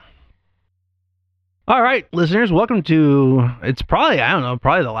All right, listeners, welcome to, it's probably, I don't know,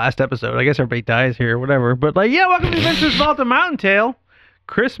 probably the last episode. I guess everybody dies here or whatever. But welcome to Adventures of Alta Mountain Tale.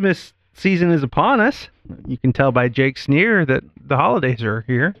 Christmas season is upon us. You can tell by Jake's sneer that the holidays are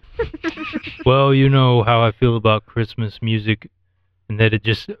here. Well, you know how I feel about Christmas music, and that it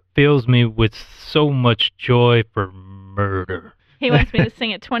just fills me with so much joy for murder. He wants me to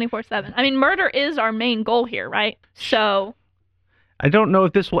sing it 24/7. I mean, murder is our main goal here, right? So I don't know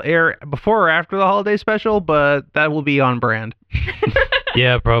if this will air before or after the holiday special, but that will be on brand.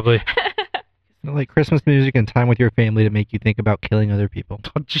 Yeah, probably. Like Christmas music and time with your family to make you think about killing other people.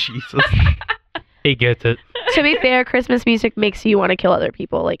 Oh, Jesus. He gets it. To be fair, Christmas music makes you want to kill other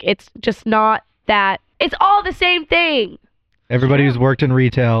people. Like, it's just not that. It's all the same thing. Everybody who's worked in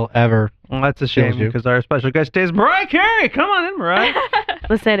retail ever. Well, that's a shame because our special guest is Mariah Carey. Come on in, Mariah.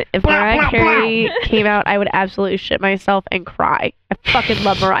 Listen, if Mariah Carey came out, I would absolutely shit myself and cry. I fucking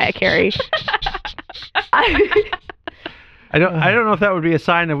love Mariah Carey. I don't know if that would be a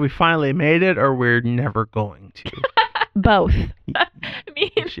sign that we finally made it or we're never going to. Both. I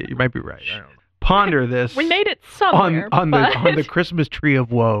mean, Shit, you might be right. I don't know. Ponder this. we made it somewhere. on the Christmas tree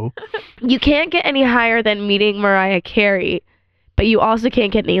of woe. You can't get any higher than meeting Mariah Carey, but you also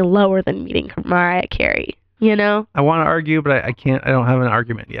can't get any lower than meeting Mariah Carey. You know? I want to argue, but I can't. I don't have an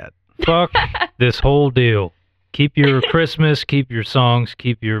argument yet. Fuck this whole deal. Keep your Christmas, keep your songs,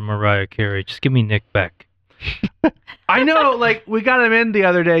 keep your Mariah Carey. Just give me Nick back. I know, like, we got him in the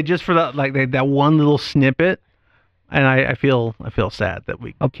other day just for that one little snippet, and I feel sad that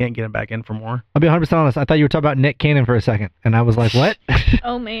we can't get him back in for more. I'll be 100% honest. I thought you were talking about Nick Cannon for a second, and I was like, what?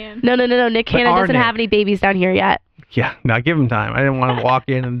 Oh, man. No. Nick Cannon doesn't have any babies down here yet. Yeah, now give him time. I didn't want to walk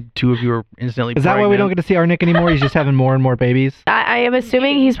in and two of you were instantly Is that why we don't get to see our Nick anymore? He's just having more and more babies? I am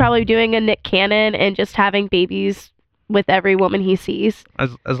assuming he's probably doing a Nick Cannon and just having babies with every woman he sees.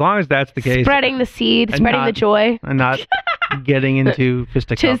 As long as that's the case. Spreading the seed, spreading the joy. And not getting into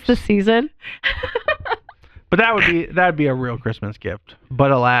fisticuffs. 'Tis the season. But that'd be a real Christmas gift.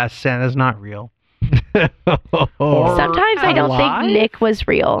 But alas, Santa's not real. Sometimes I don't think Nick was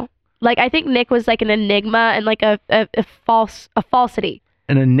real. Like, I think Nick was like an enigma and like a falsity.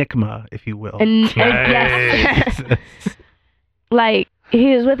 An enigma, if you will. Yes. Like,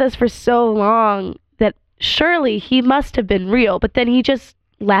 he was with us for so long that surely he must have been real, but then he just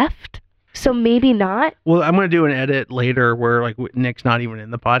left. So maybe not. Well, I'm going to do an edit later where like Nick's not even in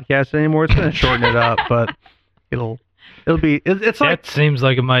the podcast anymore. It's going to shorten it up, but it's like, that seems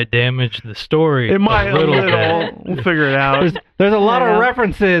like it might damage the story. It might a little bit. We'll figure it out. There's a lot of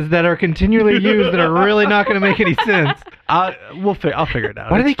references that are continually used that are really not going to make any sense. I'll figure it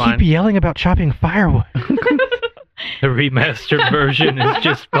out. Why do they keep yelling about chopping firewood? The remastered version is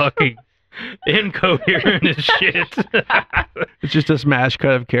just fucking incoherent as shit. It's just a smash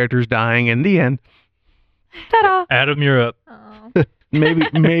cut of characters dying in the end. Ta-da. Adam, you're up. Oh.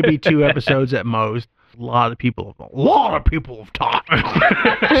 Maybe 2 episodes at most. A lot of people have talked.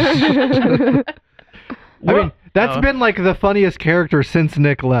 I mean, that's been like the funniest character since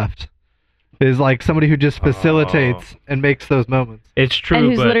Nick left. Is like somebody who just facilitates and makes those moments. It's true, And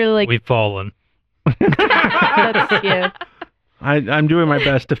who's but literally like- we've fallen. That's, yeah. I'm doing my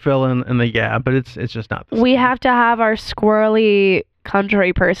best to fill in the but it's just not the same. We have to have our squirrely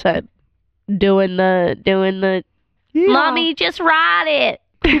country person doing the Mommy, just ride it.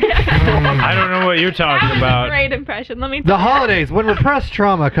 I don't know what you're talking That was about. a great impression. Let me The holidays, when repressed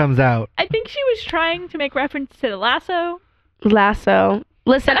trauma comes out. I think she was trying to make reference to the lasso. Lasso.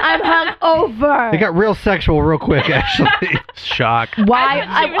 Listen, I'm hungover. They got real sexual real quick, actually. Shock. Why?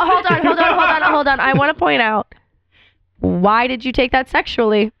 Hold on. I want to point out. Why did you take that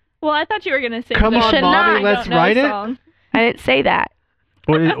sexually? Well, I thought you were going to say Come the on, should Mommy, not. let's Don't Know write it. song. I didn't say that.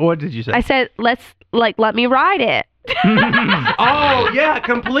 What did you say? I said, let me ride it. Oh, yeah,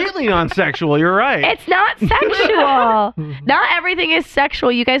 completely non-sexual. You're right. It's not sexual. Not everything is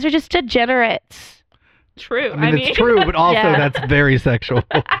sexual. You guys are just degenerates. True. I mean, it's true, but also Yeah. that's very sexual.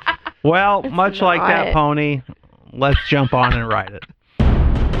 Well, much like that not. pony, let's jump on and ride it.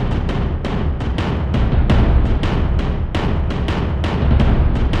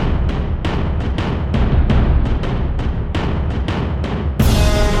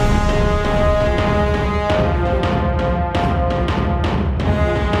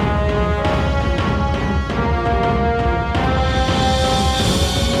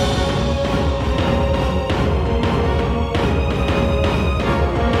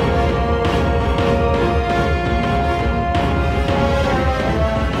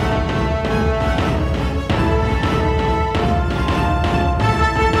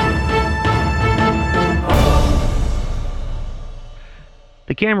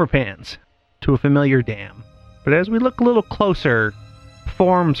 The camera pans to a familiar dam. But as we look a little closer,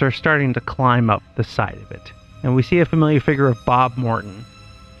 forms are starting to climb up the side of it, and we see a familiar figure of Bob Morton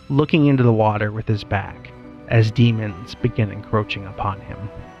looking into the water with his back as demons begin encroaching upon him.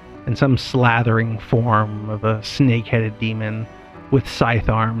 And some slathering form of a snake-headed demon with scythe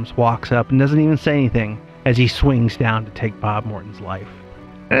arms walks up and doesn't even say anything as he swings down to take Bob Morton's life.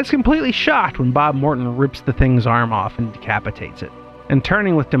 And it's completely shocked when Bob Morton rips the thing's arm off and decapitates it. And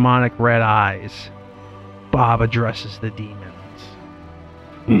turning with demonic red eyes, Bob addresses the demons.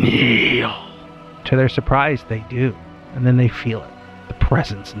 Kneel! To their surprise, they do. And then they feel it, the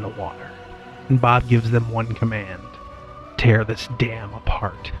presence in the water. And Bob gives them one command: tear this dam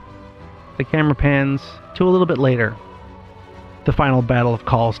apart. The camera pans to a little bit later. The final battle of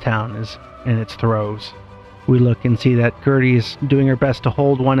Callstown is in its throes. We look and see that Gertie is doing her best to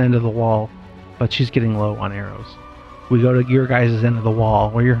hold one end of the wall, but she's getting low on arrows. We go to your guys' end of the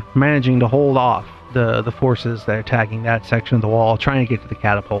wall, where you're managing to hold off the forces that are attacking that section of the wall, trying to get to the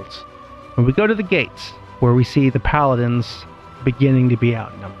catapults. And we go to the gates, where we see the paladins beginning to be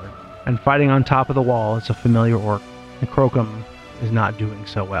outnumbered. And fighting on top of the wall is a familiar orc, and Crocum is not doing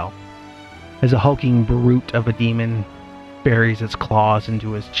so well. As a hulking brute of a demon buries its claws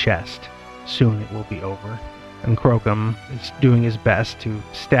into his chest, soon it will be over. And Crocum is doing his best to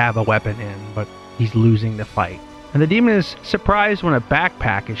stab a weapon in, but he's losing the fight. And the demon is surprised when a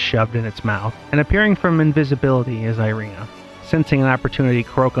backpack is shoved in its mouth, and appearing from invisibility is Irina. Sensing an opportunity,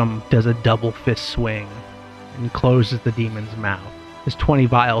 Crocum does a double fist swing and closes the demon's mouth. As 20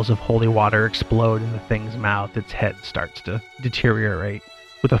 vials of holy water explode in the thing's mouth, its head starts to deteriorate.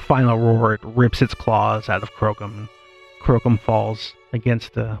 With a final roar, it rips its claws out of Crocum. Crocum falls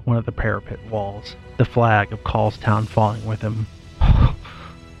against one of the parapet walls, the flag of Callstown falling with him.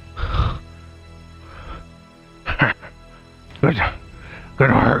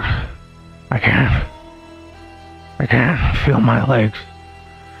 Good work. I can't feel my legs.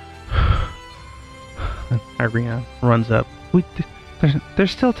 And Irina runs up.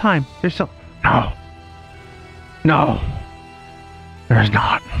 There's still time. No. There's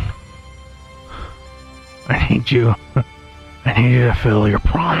not. I need you to fill your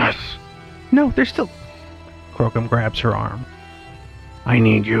promise. No, there's still... Crocum grabs her arm. I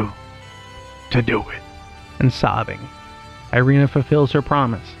need you to do it. And sobbing, Irina fulfills her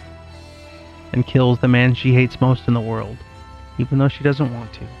promise and kills the man she hates most in the world, even though she doesn't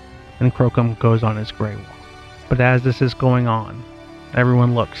want to. And Crocum goes on his grey walk. But as this is going on,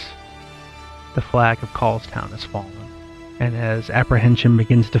 everyone looks. The flag of Callstown has fallen. And as apprehension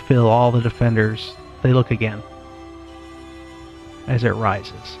begins to fill all the defenders, they look again. As it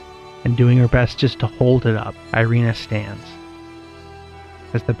rises, and doing her best just to hold it up, Irina stands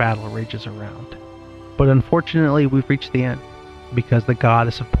as the battle rages around. But unfortunately, we've reached the end, because the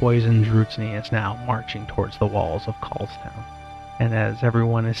goddess of poison, Drutsny, is now marching towards the walls of Callstown. And as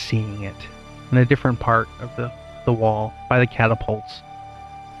everyone is seeing it, in a different part of the wall, by the catapults,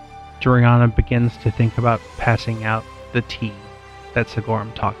 Juriana begins to think about passing out the tea that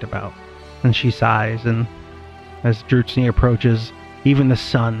Sigorum talked about. And she sighs, and as Drutsny approaches, even the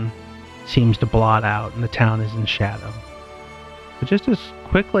sun seems to blot out and the town is in shadow. But just as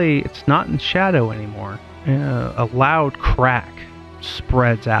quickly, it's not in shadow anymore. A loud crack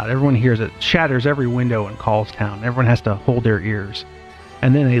spreads out. Everyone hears it. Shatters every window in Callstown. Everyone has to hold their ears.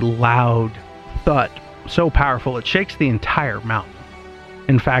 And then a loud thud, so powerful it shakes the entire mountain.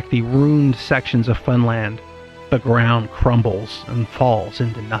 In fact, the ruined sections of Funland, the ground crumbles and falls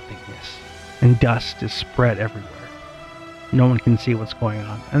into nothingness, and dust is spread everywhere. No one can see what's going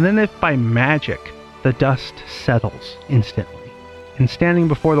on. And then if by magic, the dust settles instantly, and standing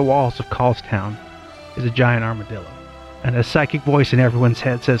before the walls of Callstown is a giant armadillo. And a psychic voice in everyone's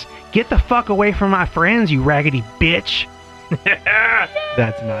head says, "Get the fuck away from my friends, you raggedy bitch!"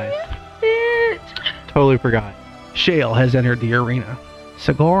 That's nice. Totally forgot. Shale has entered the arena.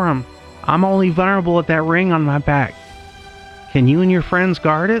 Sigorum, I'm only vulnerable at that ring on my back. Can you and your friends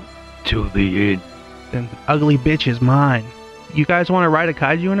guard it? To the end. Then ugly bitch is mine. You guys want to ride a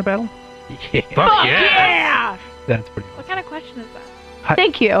kaiju in a battle? Yeah. Fuck yeah! That's pretty What kind of question is that?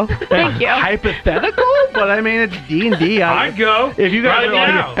 Thank you. Thank you. hypothetical, but I mean, it's D&D. I'd go. If you guys right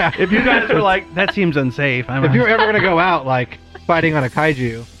are now. like, if you guys are like, that seems unsafe. If you're ever gonna go out like fighting on a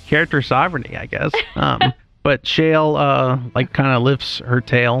kaiju, character sovereignty, I guess. But Shale, kind of lifts her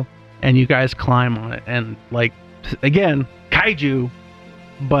tail, and you guys climb on it, and again, kaiju,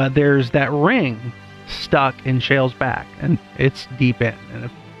 but there's that ring stuck in Shale's back, and it's deep in, and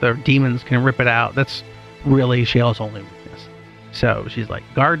if the demons can rip it out, that's really Shale's only weakness. So she's like,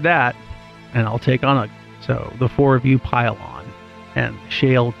 guard that, and I'll take on a... So the four of you pile on, and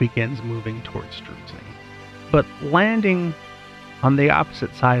shale begins moving towards Strutzny. But landing on the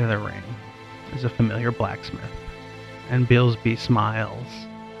opposite side of the ring is a familiar blacksmith, and Billsby smiles.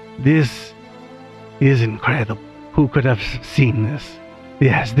 This is incredible. Who could have seen this?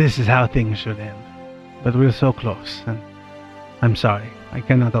 Yes, this is how things should end. But we're so close, and I'm sorry. I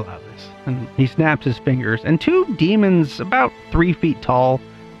cannot allow this. And he snaps his fingers, and two demons about 3 feet tall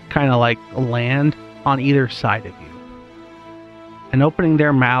kind of like land on either side of you. And opening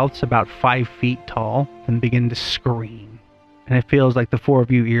their mouths about 5 feet tall and begin to scream. And it feels like the four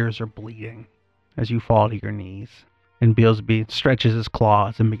of your ears are bleeding as you fall to your knees. And Billsby stretches his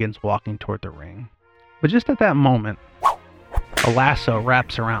claws and begins walking toward the ring. But just at that moment, a lasso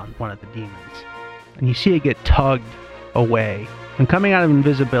wraps around one of the demons. And you see it get tugged away. And coming out of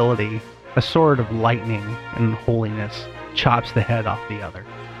invisibility, a sword of lightning and holiness chops the head off the other.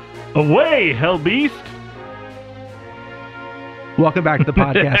 Away, hell beast! Welcome back to the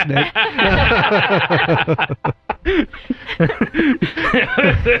podcast, Nick.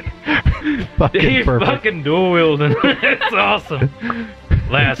 He's fucking dual wielding. It's awesome.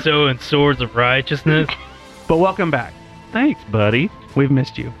 Lasso and swords of righteousness. But welcome back. Thanks, buddy. We've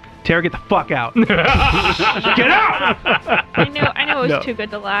missed you. Tara, get the fuck out. Get out! I know it was No. too good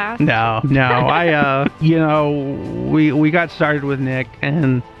to last. No. We got started with Nick,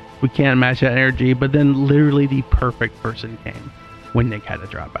 and we can't match that energy, but then literally the perfect person came when Nick had to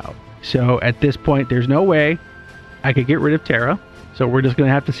drop out. So at this point, there's no way I could get rid of Tara, so we're just going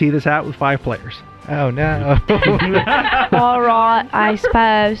to have to see this out with 5 players. Oh no. All right, I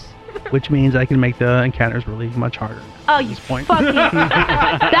suppose. Which means I can make the encounters really much harder. Oh, at you this point. fucking...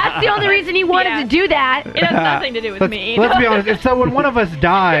 That's the only reason he wanted Yeah. to do that. It has nothing to do with me. Let's be honest. So when one of us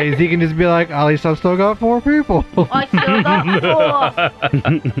dies, he can just be like, at least I've still got 4 people. I still got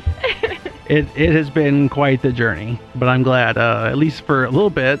 4. It has been quite the journey, but I'm glad, at least for a little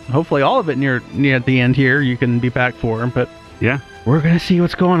bit, hopefully all of it near at the end here, you can be back for. But Yeah. we're going to see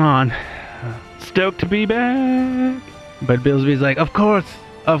what's going on. Stoked to be back. But Billsby's like, of course,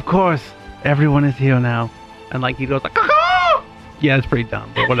 everyone is here now. And like he goes like, caw! Yeah, it's pretty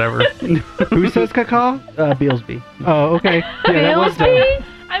dumb, but whatever. Who says caca? Billsby. Oh, okay. Yeah, that was dumb. Billsby?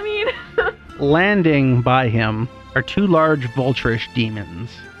 I mean, Landing by him are 2 large vulturish demons.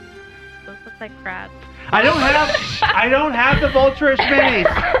 those look like crabs. I don't have the vulturish face.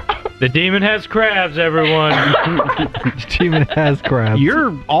 The demon has crabs, everyone. Demon has crabs.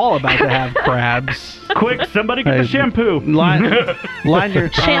 You're all about to have crabs. Quick, somebody get Hey, the shampoo. Line your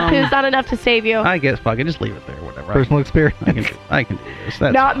Shampoo's not enough to save you. I guess fuck it, just leave it there, whatever. Personal experience. I can do this.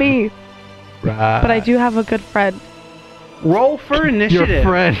 That's Not me. Right. But I do have a good friend. Roll for initiative. Your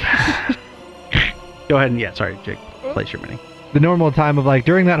friend. Go ahead and sorry, Jake. Place your money. The normal time of like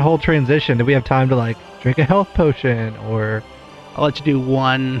during that whole transition, did we have time to like drink a health potion or? I'll let you do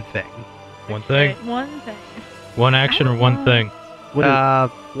one thing. One thing, One thing. one action, or one thing.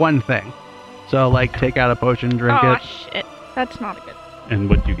 One thing. So like take out a potion, drink Oh it. shit, that's not a good. And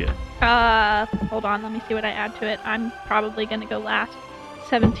what'd you get? Hold on, let me see what I add to it. I'm probably gonna go last.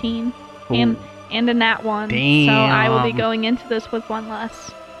 17 Ooh. and a nat 1. So I will be Damn. going into this with 1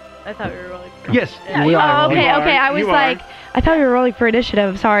 less. I thought we were rolling. Yes. Yeah, we you are are. rolling. Okay, You are. okay. I was You are. like, I thought you were rolling for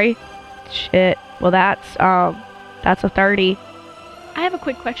initiative. Sorry. Shit. Well, that's a 30. I have a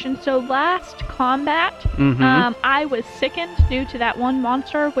quick question. So last combat, Mhm. I was sickened due to that one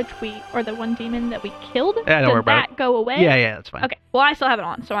monster, or the one demon that we killed. Yeah, don't Did worry about that go away? Yeah, that's fine. Okay. Well, I still have it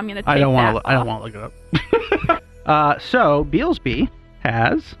on, so I'm gonna take I don't that want to. I don't off. want to look it up. So Beelsby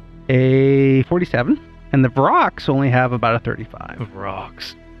has a 47, and the Vrox only have about a 35.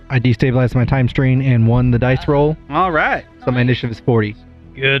 Rocks. I destabilized my time strain and won the dice roll, All right. so my initiative is 40.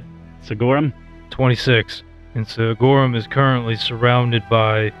 Good. Sigorum? 26. And Sigorum is currently surrounded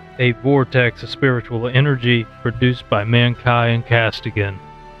by a vortex of spiritual energy produced by Mankai and Castigan.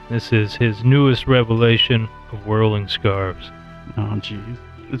 This is his newest revelation of whirling scarves. Oh jeez.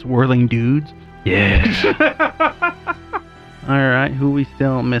 It's whirling dudes. Yes. All right. Who we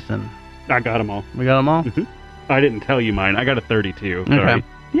still missing? I got them all. We got them all. I didn't tell you mine. I got a 32. Sorry. Okay.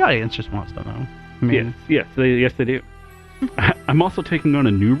 The audience just wants to know. I mean, Yes, yes, they do. I'm also taking on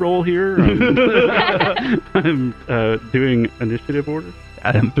a new role here. I'm doing initiative order.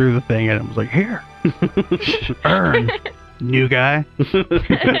 I him through the thing and it was like, here, earn, new guy.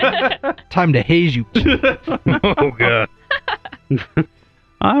 Time to haze you. Oh, God.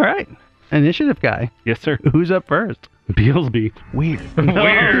 All right. Initiative guy. Yes, sir. Who's up first? Beelsby. Weird.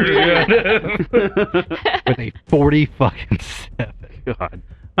 Weird. With a 40 fucking 7. God.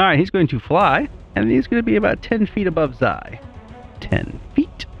 All right, he's going to fly, and he's going to be about 10 feet above Zai. 10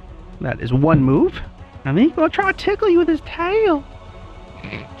 feet. That is one move. And then he's going to try to tickle you with his tail.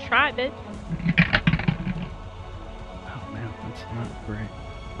 Try, bitch. Oh man, that's not great.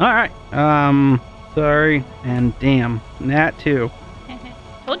 All right. Sorry, and damn, Nat 2.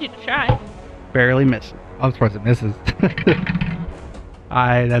 Told you to try. Barely missing. I'm surprised it misses.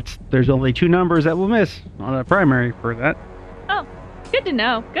 There's only 2 numbers that will miss on a primary for that. Oh, good to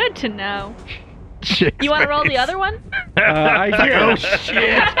know. Good to know. Shit. You want to roll the other one? I did. Oh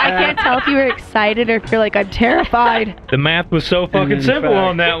shit. I can't tell if you were excited or if you're like, I'm terrified. The math was so fucking in simple fact-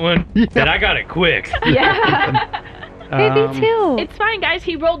 on that one that I got it quick. Yeah. Maybe too. It's fine, guys.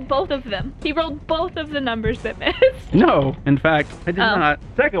 He rolled both of them. He rolled both of the numbers that missed. No, in fact, I did Oh. not.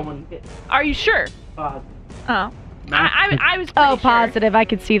 Second one. Are you sure? Uh, Oh. I was pretty Oh, sure. positive. I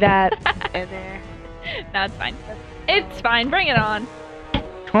could see that in there. No, it's fine. It's fine. Bring it on.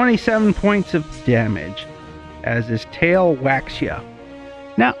 27 points of damage as his tail whacks you.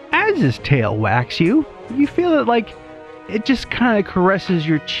 Now, as his tail whacks you, you feel it like it just kind of caresses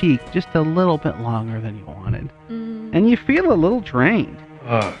your cheek just a little bit longer than you wanted. Mm, And you feel a little drained.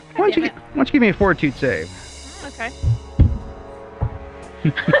 Ugh. Why don't you damn give me a fortitude save? Okay.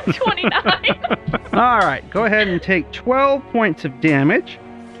 29. All right, go ahead and take 12 points of damage.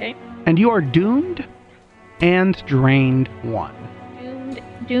 Okay. And you are doomed and drained 1.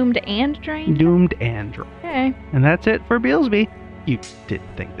 Doomed and drained? Doomed and drained. Okay. And that's it for Beelsby. You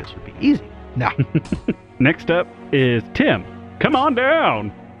didn't think this would be easy. No. Next up is Tim. Come on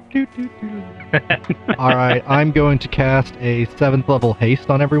down. All right, I'm going to cast a 7th level haste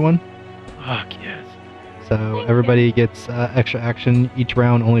on everyone. Fuck yes. So everybody gets extra action each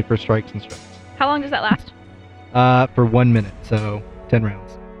round, only for strikes and strikes. How long does that last? For 1 minute, so 10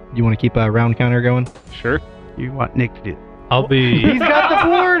 rounds. You want to keep a round counter going? Sure. You want Nick to do. I'll be He's got the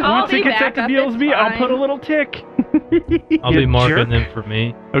board. I'll Once be it gets up back to up, it's Beelsby, I'll fine. put a little tick. I'll be You marking jerk. them for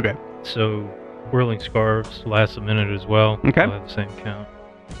me. Okay. So whirling scarves lasts a minute as well. Okay. I'll have the same count.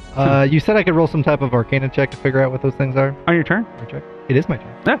 You said I could roll some type of Arcana check to figure out what those things are. On your turn? Or check. It is my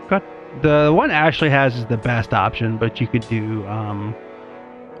turn. Yeah, go ahead. The one Ashley has is the best option, but you could do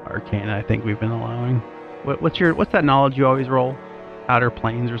Arcana. I think we've been allowing. What's that knowledge you always roll? Outer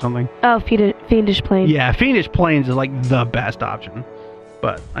Planes or something? Oh, Fiendish Plane. Yeah, Fiendish Planes is like the best option.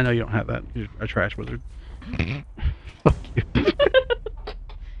 But I know you don't have that. You're a trash wizard. Fuck you.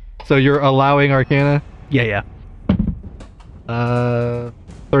 So you're allowing Arcana? Yeah.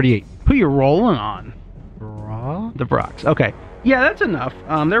 38. Who you rolling on? Raw? The Brox. Okay. Yeah, that's enough.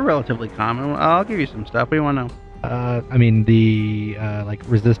 They're relatively common. I'll give you some stuff. What do you want to know? I mean the like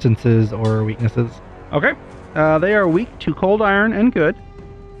resistances or weaknesses. Okay. They are weak to cold iron and good,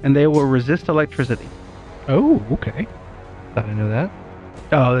 and they will resist electricity. Oh, okay. Thought I know that.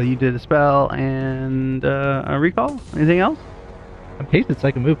 Oh, you did a spell and a recall? Anything else? I'm hasted so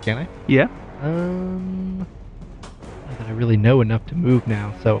I can move, can I? Yeah. Not that I really know enough to move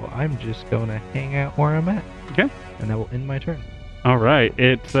now, so I'm just gonna hang out where I'm at. Okay. And that will end my turn. All right.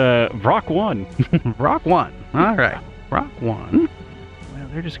 It's Rock 1. Rock 1. All right. Rock 1. Well,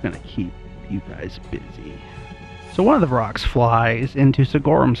 they're just going to keep you guys busy. So one of the rocks flies into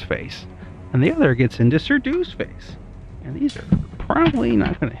Sigorum's face, and the other gets into Sir Dew's face. And these are probably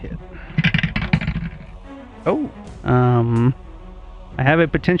not going to hit. Oh. I have a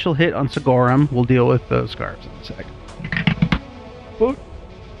potential hit on Sigorum. We'll deal with those scarves in a second. Boop.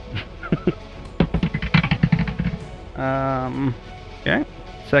 Okay.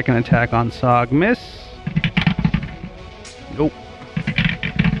 Second attack on Sog, miss. Nope.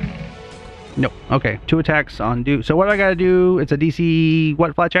 Nope. Okay. 2 attacks on Dew. So what do I gotta do? It's a DC,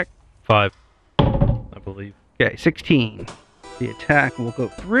 what, flat check? 5, I believe. Okay, 16. The attack will go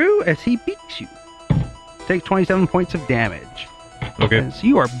through as he beaks you. Take 27 points of damage. Okay. As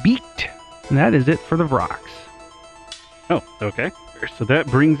you are beaked. And that is it for the rocks. Oh, okay. So that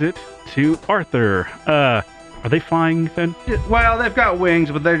brings it to Arthur. Are they flying then? Well, they've got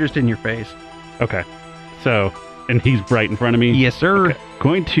wings, but they're just in your face. Okay. So, and he's right in front of me. Yes, sir. Okay.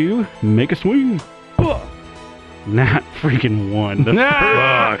 Going to make a swing. Not freaking 1. The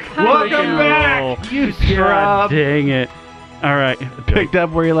Nah. fuck. Welcome Freaking back, roll. you God scrub. dang it. All right. Picked up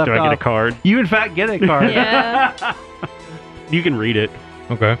where you left Do I off. get a card? You, in fact, get a card. Yeah. You can read it.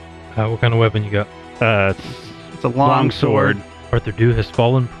 Okay. What kind of weapon you got? It's a long sword. Arthur Dew has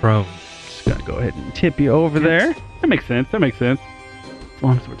fallen prone. Just gonna go ahead and tip you over there. That makes sense.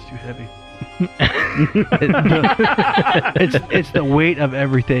 Long sword's too heavy. It's the weight of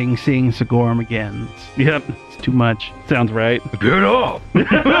everything seeing Sigorum again. Yep. It's too much. Sounds right. Get up! What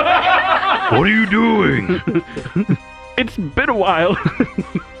are you doing? It's been a while.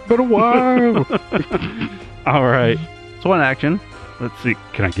 Been a while. All right. It's one action. Let's see.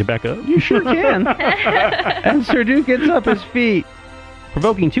 Can I get back up? You sure can. And Sir Duke gets up his feet.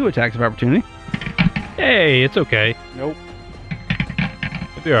 provoking 2 attacks of opportunity. Hey, it's okay. Nope.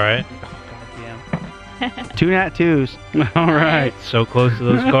 It'll be alright. 2 nat 2s. All right. So close to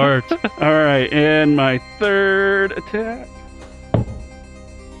those cards. All right. And my third attack.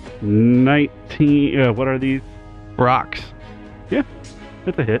 19. What are these? Rocks.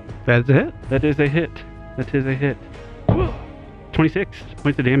 That's a hit. That's a hit. That is a hit. That is a hit. 26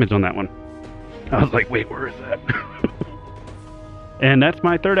 points of damage on that one. I was like, wait, where is that? And that's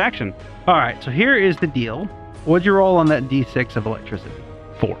my third action. All right, so here is the deal. What'd you roll on that d6 of electricity?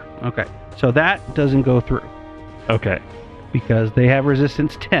 4. Okay, so that doesn't go through Okay. because they have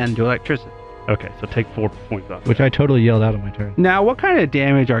resistance 10 to electricity. Okay, so take 4 points off. Which I totally yelled out on my turn. Now, what kind of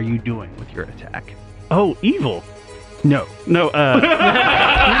damage are you doing with your attack? Oh, evil. No. No, I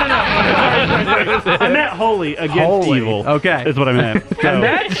meant holy against evil. Okay. Is what I meant. So, And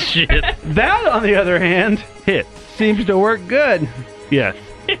that Shit. that, on the other hand, hit. seems to work good. Yes.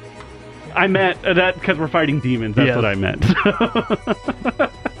 I meant that because we're fighting demons. That's Yes. what I meant.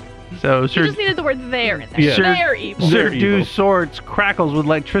 So, You Sir, just needed the word there in there. Yeah. They're evil. Sir They're evil. Dew's swords crackles with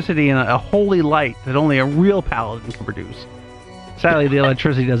electricity and a holy light that only a real paladin can produce. Sadly, the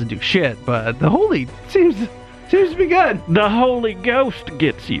electricity doesn't do shit, but the holy seems to be good. The Holy Ghost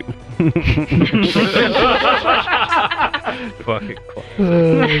gets you. Fucking close.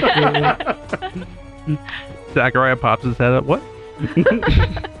 Zachariah pops his head up. What? You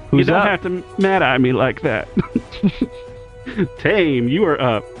Who's don't up? have to mad at me like that. Tame, you are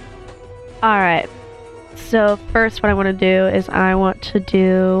up. All right. So first, what I want to do is I want to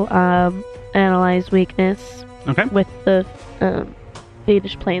do analyze weakness Okay. with the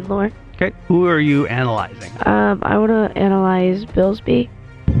Swedish plane lore. Okay. Who are you analyzing? I want to analyze Billsby,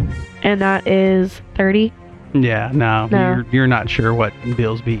 and that is 30. Yeah, no. No. You're not sure what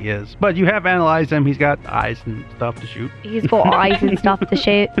Billsby is, but you have analyzed him. He's got eyes and stuff to shoot. He's got eyes and stuff to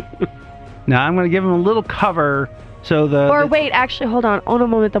shoot. Now I'm going to give him a little cover. So Or wait, actually, hold on. On a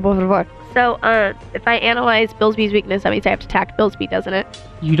moment, So, if I analyze Billsby's weakness, that means I have to attack Billsby, doesn't it?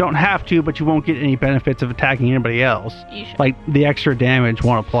 you don't have to, but you won't get any benefits of attacking anybody else. You should. Like the extra damage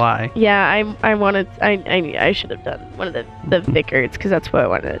won't apply. Yeah, I should have done one of the Vickards because that's what I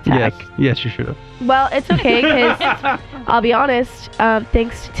wanted to attack. Yes, you should have. Well, it's okay because I'll be honest.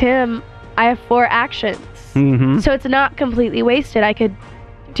 Thanks to Tim, I have 4 actions, Mm-hmm. so it's not completely wasted. I could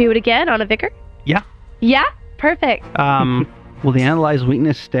do it again on a Vicar. Yeah. Yeah. Perfect. Will the analyze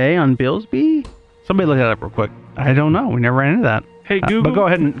weakness stay on Billsby? Somebody look that up real quick. I don't know. We never ran into that. Hey, Google. But go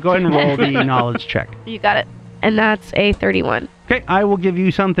ahead and roll the knowledge check. You got it. And that's a 31. Okay, I will give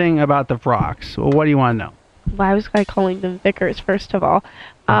you something about the Vrox. Well, what do you want to know? Why was I calling them Vickers, first of all?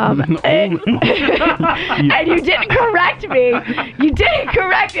 Oh, And you didn't correct me. You didn't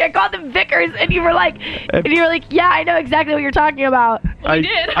correct me. I called them Vickers, and you were like, yeah, I know exactly what you're talking about. You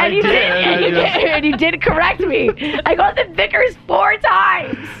did. And you did, and you did correct me. I called them Vickers 4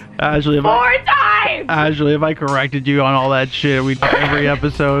 times. Actually, if 4 times. if I corrected you on all that shit, we do every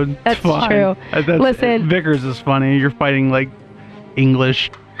episode. That's It's fine. true. Listen. Vickers is funny. You're fighting like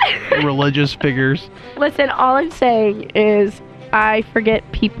English religious figures. Listen, all I'm saying is I forget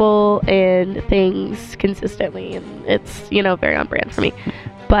people and things consistently, and it's, very on brand for me.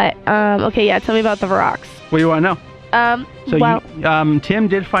 But, okay, yeah, tell me about the Vrox. What do you want to know? So well, Tim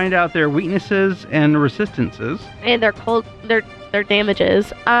did find out their weaknesses and resistances. and their damages.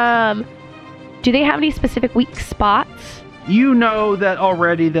 Do they have any specific weak spots? You know that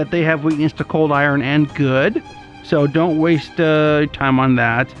already that they have weakness to cold iron and good, so don't waste time on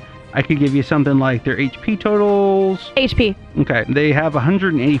that. I could give you something like their HP totals. HP. Okay, they have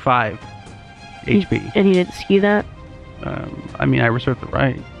 185 HP. And you didn't skew that? I mean, I reserved the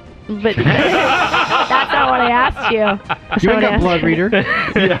right. But that's not what I asked you. That's You not ain't what I got blood asked reader.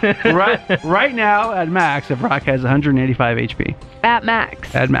 Yeah, right now at max, the Rock has 185 HP. you. At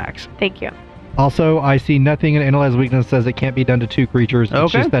max. At max. Thank you. Also, I see nothing in Analyze Weakness says it can't be done to 2 creatures. It's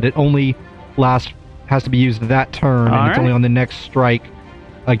Okay. just that it only has to be used that turn, and All it's right. only on the next strike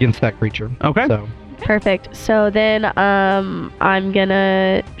against that creature. Okay. So, Perfect. So then I'm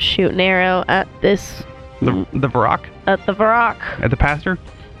gonna shoot an arrow at this, The Varrock at the Varrock, at the pastor.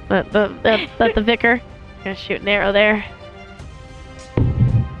 at the Vicar. Gonna shoot an arrow there.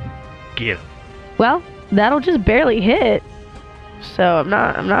 Get it. Well, that'll just barely hit. So I'm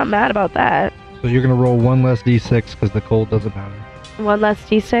not mad about that. so you're going to roll 1 less d6 because the cold doesn't matter. 1 less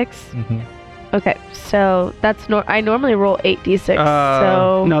d6. Mm-hmm. Okay, so that's I normally roll 8d6.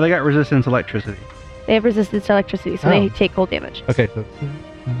 So No, they got resistance to electricity. they have resistance to electricity, so Oh. they take cold damage. Okay, so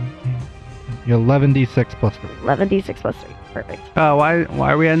you're 11d6 plus 3. 11d6 plus 3. Perfect. Why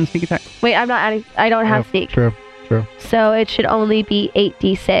are we adding sneak attack? Wait, I'm not adding. I don't have Oh, sneak. True. True. So it should only be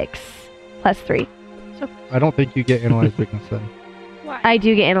 8d6 plus 3. I don't think you get analyze weakness then. Why? I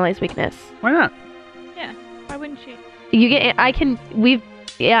do get analyze weakness. Why not? Yeah. Why wouldn't you? You get. I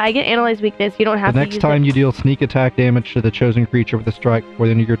get analyze weakness. You don't have The to next use time it. you deal sneak attack damage to the chosen creature with a strike before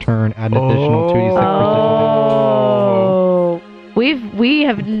the end of your turn, add an additional 2d6 Oh. We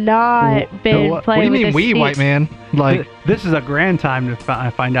have not been what playing do you with mean this we, white man? Like, This is a grand time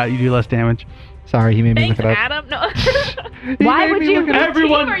to find out you do less damage. sorry, he made me Thanks, look it up. Adam. No. Why made would me you? look it up.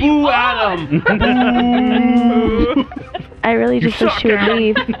 Everyone Team are you boo on? Adam. I really just wish suck, you would Adam.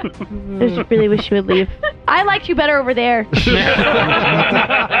 leave. I just really wish you would leave. I liked you better over there. And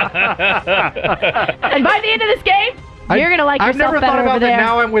by the end of this game, you're gonna like I've yourself never better thought about over that. there.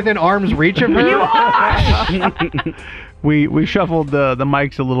 Now I'm within arm's reach of her. You are. We shuffled the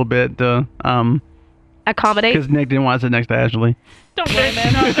mics a little bit Accommodate. because Nick didn't want to sit next to Ashley. Don't blame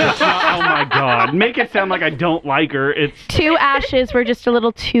him. Oh my god. Make it sound like I don't like her. It's 2 ashes were just a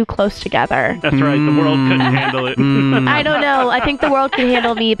little too close together. That's right, the world couldn't handle it. I don't know. I think the world can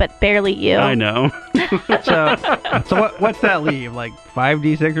handle me, but barely you. I know. So what's that leave? Like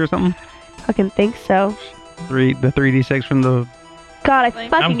 5d6 or something? Fucking think so. The 3d6 from the. God, I I'm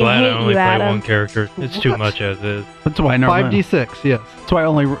fucking I'm glad I hate only you, play Adam. one character. It's too much as is. That's why I normally. 5d6, yes. That's why I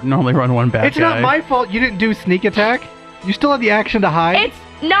normally run one bad It's guy. not my fault you didn't do sneak attack. You still had the action to hide. It's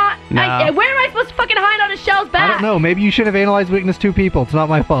not. No. Where am I supposed to fucking hide on a shell's back? I don't know. Maybe you should have analyzed weakness 2 people. It's not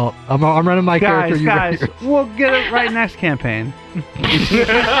my fault. I'm running my character. Guys, you we'll get it right next campaign.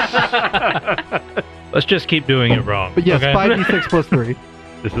 Let's just keep doing it wrong. But yes, okay? 5d6 plus 3.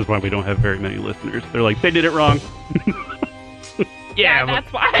 This is why we don't have very many listeners. They're like, they did it wrong. Yeah, but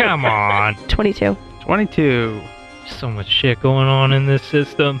that's why. come on. 22. 22. So much shit going on in this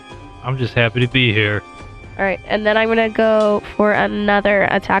system. I'm just happy to be here. All right, and then I'm gonna go for another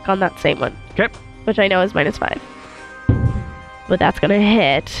attack on that same one. Okay. Which I know is -5. But that's gonna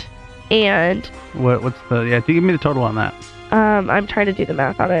hit, and What's the? Yeah, do you give me the total on that? I'm trying to do the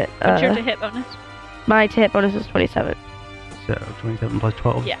math on it. What's your to hit bonus? My to hit bonus is 27. So 27 plus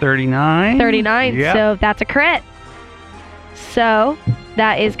 12, Yeah. 39. 39. Yeah. So that's a crit. So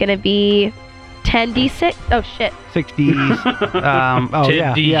that is gonna be 10d6. Oh shit. 60s. Oh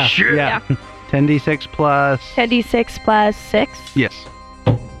yeah, 10d yeah, shit. yeah. 10d6 plus. 10d6 plus 6. Yes.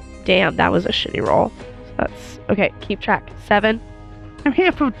 Damn, that was a shitty roll. That's okay. Keep track. 7. I'm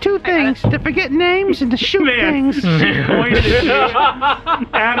here for 2 things: to forget names and to shoot Man. things. She pointed at you.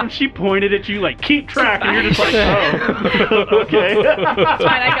 Adam, she pointed at you like, keep track, and you're just like, oh, okay. It's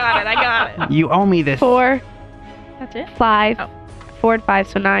fine. I got it. You owe me this. 4, That's it. 5, Oh. 4 and 5,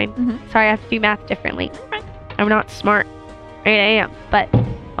 so 9. Mhm. Sorry, I have to do math differently. Fine. I'm not smart. I mean, I am, but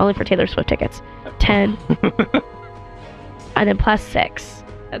only for Taylor Swift tickets. 10. And then plus 6.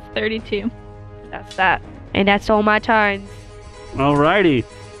 That's 32. That's that. And that's all my turns. Alrighty.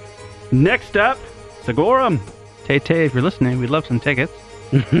 Next up, Sigorum. Tay, if you're listening, we'd love some tickets.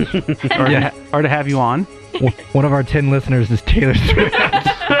 or to have you on. One of our 10 listeners is Taylor Swift.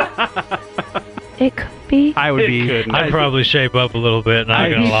 It could be. I would It be. could. I'd probably shape up a little bit, not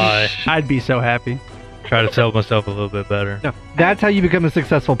gonna lie. I'd be so happy. Try to sell myself a little bit better. No, that's how you become a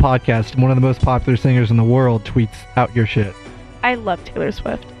successful podcast. One of the most popular singers in the world tweets out your shit. I love Taylor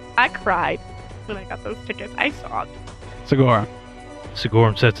Swift. I cried when I got those tickets. I sobbed. Segura,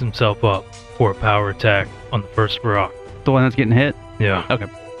 Sigorum sets himself up for a power attack on the first rock. the one that's getting hit. Yeah.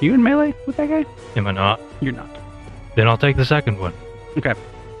 You in melee with that guy? Am I not? You're not. Then I'll take the second one. Okay.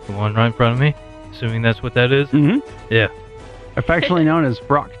 The one right in front of me. Assuming that's what that is. Mm-hmm. Yeah. Affectionately known as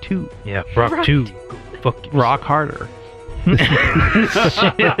Brock 2. Yeah. Rock Rock 2. Fuck you. Rock harder.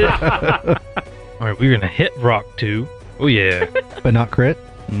 Alright, we're gonna hit Rock 2. Oh yeah. But not crit.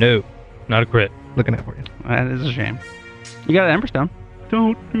 No. Not a crit. Looking at for you. That is a shame. You got an Emberstone.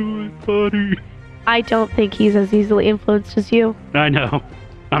 Don't do it, buddy. I don't think he's as easily influenced as you. I know.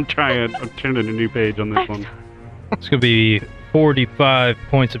 I'm turning a new page on this one. It's gonna be 45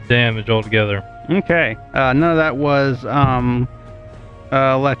 points of damage altogether. Okay. None of that was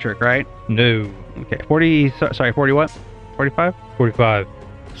electric, right? No. Okay. 40. Sorry. 40 what? 45. 45.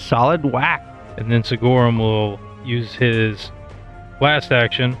 Solid whack. And then Sigorum will use his last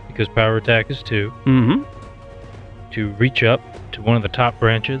action, because power attack is 2, Mm-hmm. to reach up to one of the top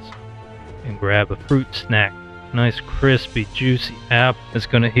branches and grab a fruit snack. Nice, crispy, juicy apple. It's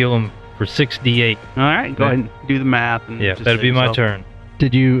going to heal him for 6d8. All right. Go ahead and do the math. And Yeah, just that'd save be my yourself. turn.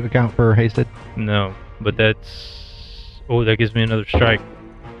 Did you account for hasted? No, but that's... Oh, that gives me another strike.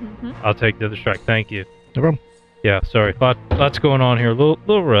 Mm-hmm. I'll take the other strike. Thank you. No problem. Yeah, sorry. Lots going on here. A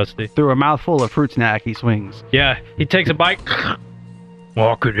little rusty. Through a mouthful of fruit snack, he swings. Yeah, he takes a bite. Well,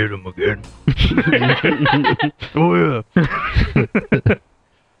 I could hit him again. Oh yeah.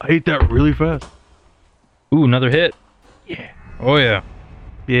 I ate that really fast. Ooh, another hit. Yeah. Oh, yeah.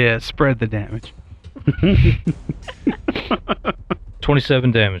 Yeah, spread the damage.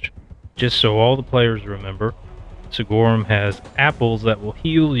 27 damage. Just so all the players remember, Sigorum has apples that will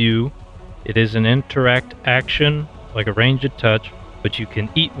heal you. It is an interact action, like a ranged touch, but you can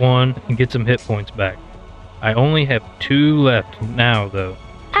eat one and get some hit points back. I only have 2 left now, though.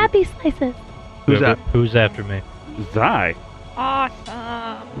 Happy slices. Who's after me? Zai.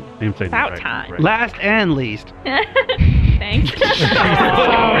 Awesome. Name say About right, time. right. Last and least. Thanks.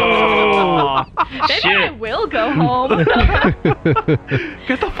 Oh, Maybe I will go home.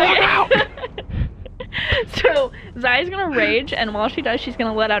 Get the fuck out! So Zai's gonna rage, and while she does, she's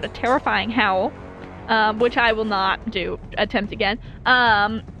gonna let out a terrifying howl, which I will not attempt again.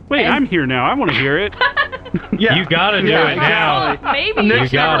 Wait, and- I'm here now. I want to hear it. Yeah. You gotta do it now. Well, maybe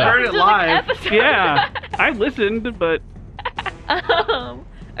Nick's You got never it. heard it live. Yeah, I listened, but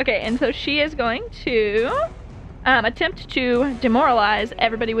Okay, and so she is going to attempt to demoralize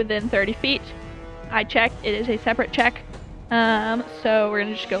everybody within 30 feet. I checked; it is a separate check. So we're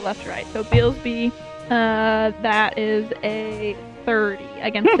gonna just go left to right. So Beelsby, that is a 30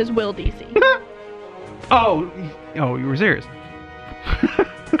 against his will DC. Oh, you were serious.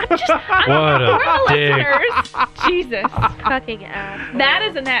 What a dick. Listeners, Jesus, Fucking ass. that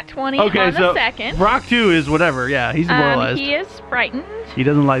is a nat 20 Okay, on so the second. Rock 2 is whatever. Yeah, he's demoralized. He is frightened. He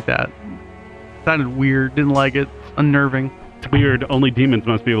doesn't like that. Sounded weird. Didn't like it. Unnerving. it's weird. Only demons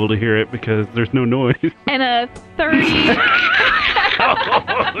must be able to hear it because there's no noise. And a 30.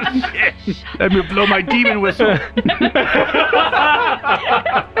 Oh, shit. Let me blow my demon whistle.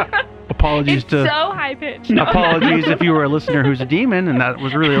 Apologies It's to. so high pitched. Apologies if you were a listener who's a demon and that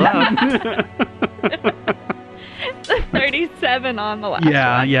was really loud. 37 on the last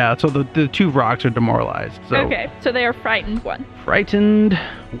Yeah, one. yeah. So the 2 rocks are demoralized. So Okay, so they are frightened 1. frightened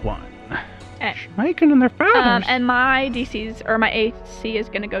 1. Okay. Shaking in their feathers. And my DC's or my AC is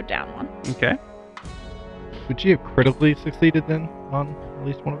gonna go down 1. Okay. Would she have critically succeeded then on at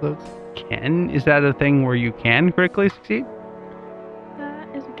least one of those? Is that a thing where you can critically succeed? That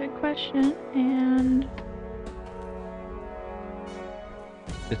is a good question. And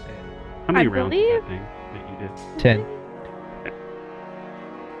Just How many I rounds believe- is that thing that you did? 10.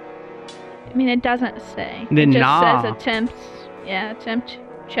 I mean, it doesn't say. Then it just nah. says attempt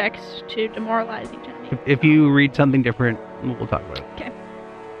checks to demoralize each enemy. If you read something different, we'll talk about it.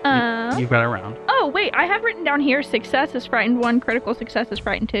 You've got a round. Oh wait, I have written down here success is frightened 1, critical success is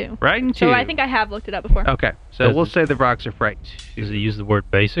frightened 2. Frightened 2. So I think I have looked it up before. Okay, so Does we'll it- say the rocks are frightened. Does it use the word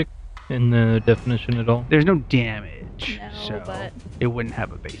basic in the definition at all? There's no damage, No, so but it wouldn't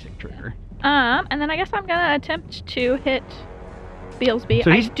have a basic trigger. and then I guess I'm gonna attempt to hit Beelsby.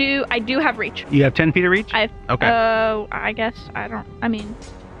 So he's- I do have reach. You have 10 feet of reach? I Okay. I guess I don't. I mean,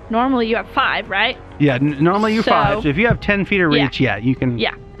 normally you have 5, right? Yeah, normally you So- 5. So if you have 10 feet of Yeah. reach, yeah, you can.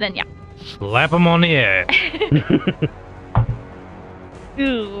 Yeah. Then yeah. Slap him on the ass.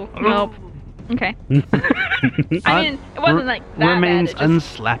 Ooh. Nope. Okay. I mean, it wasn't like that Remains bad. It just,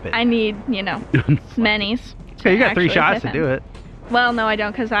 unslapped. I need, many's. Okay, you got 3 actually shots hit to do him. it. Well, no, I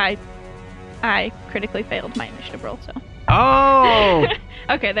don't, because I critically failed my initiative roll. So. Oh!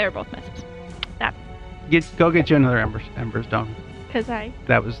 Okay, they were both misses. Go get you another Ember's Stone. Because I.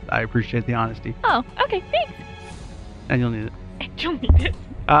 I appreciate the honesty. Oh, okay, thanks. And you'll need it. You'll need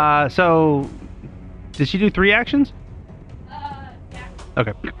it. So, did she do 3 actions? Yeah.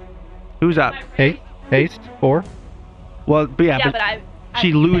 Okay. Who's up? Haste 4. Well, but yeah, Yeah, but but I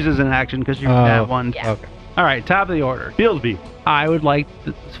she loses an action because you Oh. that one. Yeah. Okay. All right, top of the order. Beelsby. I would like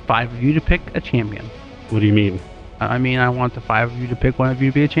the 5 of you to pick a champion. What do you mean? I mean, I want the 5 of you to pick one of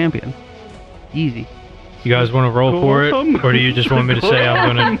you to be a champion. Easy. You guys want to roll for it, or do you just want me to say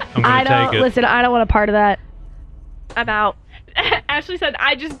I'm gonna I don't take it? listen. I don't want a part of that. I'm out. Ashley said,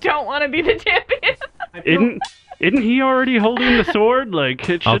 I just don't want to be the champion. Isn't he already holding the sword? Like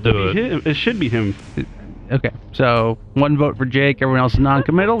it I'll should do be it. him. It should be him. Okay, so 1 vote for Jake. Everyone else is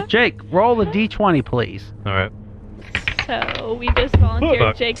non-committal. Jake, roll the d20, please. All right. So we just volunteered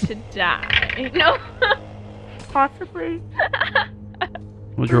Fuck. Jake to die. No. Possibly.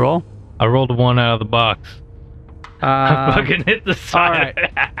 What'd you roll? I rolled a 1 out of the box. I fucking hit the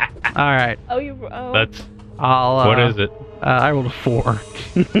side. All right. Oh, you. Oh. That's I'll. what is it? I rolled a 4.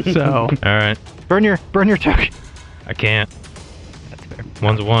 So All right. Burn your token. I can't. that's fair.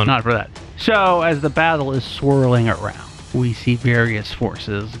 1's a 1. Not for that. So as the battle is swirling around, we see various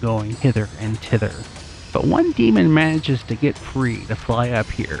forces going hither and thither. But one demon manages to get free to fly up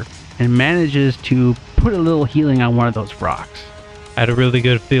here and manages to put a little healing on one of those rocks. I had a really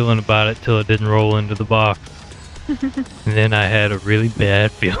good feeling about it till it didn't roll into the box. And then I had a really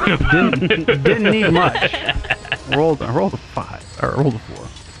bad feeling about it. Didn't need much. Rolled a 5, or rolled a 4.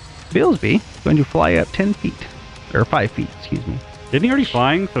 Billsby going to fly up 10 feet, or 5 feet, excuse me. Isn't he already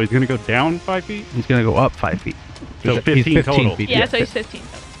flying? So he's going to go down 5 feet? He's going to go up 5 feet. So He's 15 total. feet. Yeah, so he's 15.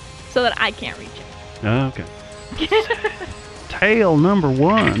 So that I can't reach it. Oh, okay. Tail number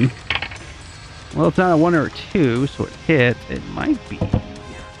 1. Well, it's not a 1 or a 2, so it hits. It might be a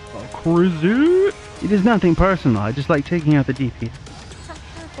crit. It is nothing personal. I just like taking out the DP. I'm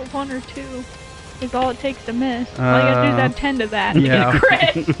sure for 1 or 2 is all it takes to miss. All you gotta do is add 10 to that and yeah. get a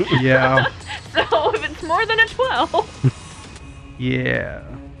crit. Yeah. So if it's more than a 12. Yeah.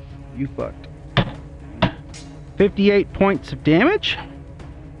 You fucked. 58 points of damage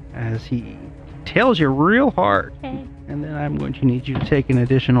as he tails you real hard. Okay. And then I'm going to need you to take an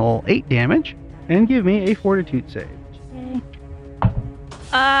additional 8 damage and give me a fortitude save.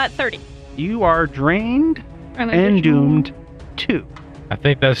 30. You are drained An and additional- doomed 2. I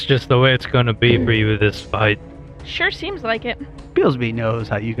think that's just the way it's going to be for you with this fight. Sure seems like it. Billsby knows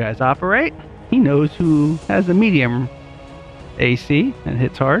how you guys operate. He knows who has a medium AC and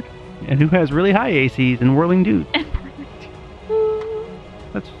hits hard, and who has really high ACs and whirling dude.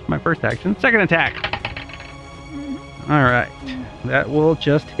 That's my first action. Second attack. Alright. That will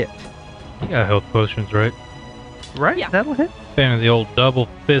just hit. You got health potions, right? Right? Yeah. That'll hit. Fan of the old double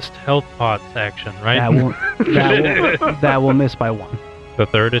fist health pots action, right? That will miss by 1. The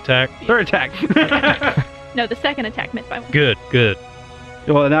third attack? Third attack. No, the second attack missed by 1. Good, good.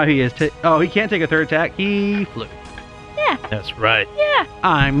 Well, now he is. He can't take a third attack. He flew. Yeah, That's right. yeah,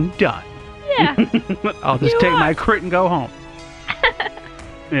 I'm done. yeah. I'll just You take are. my crit and go home.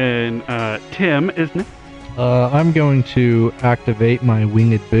 And Tim is next. I'm going to activate my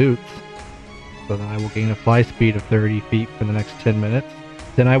winged boots, so then I will gain a fly speed of 30 feet for the next 10 minutes.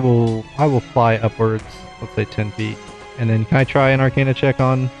 Then I will fly upwards, let's say 10 feet. And then can I try an Arcana check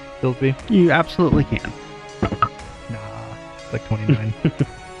on Billsby? You absolutely can. Nah, it's like 29.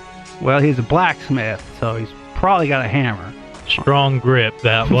 Well, he's a blacksmith, so he's probably got a hammer. Strong grip,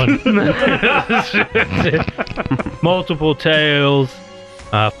 that one. Multiple tails,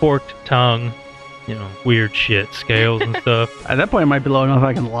 forked tongue, weird shit, scales and stuff. At that point, it might be low enough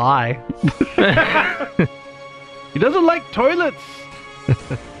I can lie. He doesn't like toilets.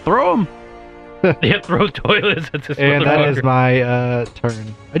 Throw him. Yeah, throw toilets at this And that is motherfucker. my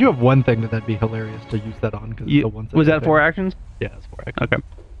turn. I do have one thing that'd be hilarious to use that on. Cause it's a one-sided Was that thing. 4 actions? Yeah, it's 4 actions. Okay.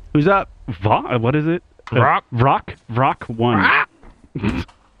 Who's up? What is it? Rock. Rock 1.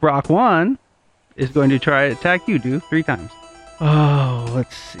 Rock 1 is going to try to attack you, 3 times. Oh,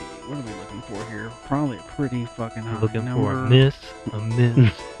 let's see. What are we looking for here? Probably a pretty fucking high Looking number. for a miss,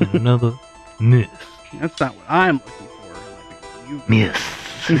 and another miss. That's not what I'm looking for. You Miss.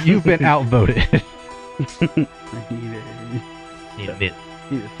 You've been outvoted. I Need a miss.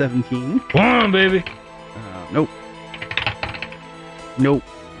 need a 17. Come on, baby. Nope. Nope.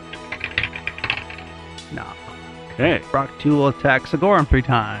 Nah. Okay. Rock 2 will attack Sigorum 3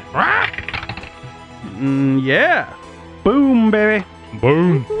 times. Yeah. Boom, baby.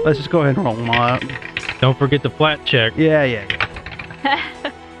 Boom. Let's just go ahead and roll them all out. Don't forget the flat check. Yeah.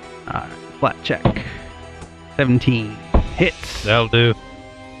 Alright, flat check. 17. Hits. That'll do.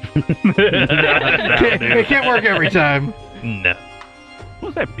 It can't work every time. No. What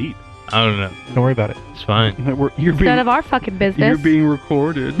was that beat? I don't know. Don't worry about it. It's fine. You're None of our fucking business. You're being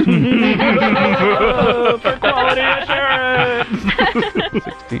recorded. For quality assurance.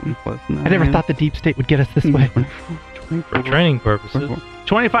 16 plus 9. I never thought the deep state would get us this way. 24. For training purposes.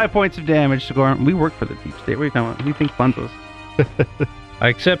 25 points of damage to Goran. We work for the deep state. What are you talking about? Who do you think funds us? I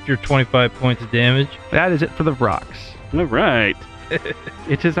accept your 25 points of damage. That is it for the rocks. All right.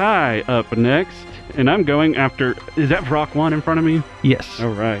 It is I up next, and I'm going after. Is that Rock 1 in front of me? Yes. All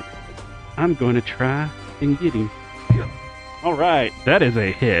right. I'm going to try and get him. All right. That is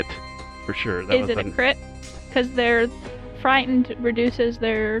a hit for sure. That Is it a crit? Because their frightened reduces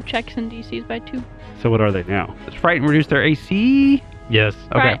their checks and DCs by 2. So what are they now? Does Frighten reduce their AC? Yes.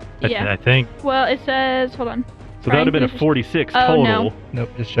 Okay. Right, I- yeah. I think. Well, it says, hold on. So that would have been a Frightened 46 Oh, total. no. Nope,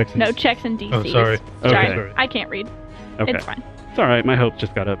 just checks. No, checks and DCs. Oh, sorry. Sorry. Okay. I can't read. Okay. It's fine. It's all right. My hopes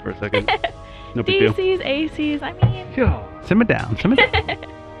just got up for a second. No big deal. DCs, ACs, I mean, Simmer down. Simmer down.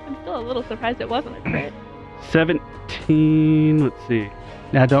 I'm still a little surprised it wasn't a crit. 17. Let's see.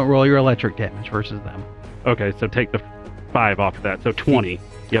 Now don't roll your electric damage versus them. Okay, so take the 5 off of that. So 20.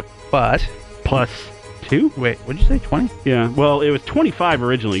 Yep. But, Plus 2? wait, what'd you say? 20? Yeah. Well, it was 25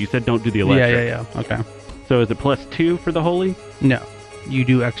 originally. You said don't do the electric. Yeah. Okay. So is it plus 2 for the holy? No. You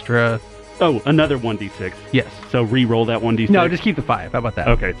do extra Oh, another 1d6. Yes. So re-roll that 1d6. No, just keep the 5. How about that?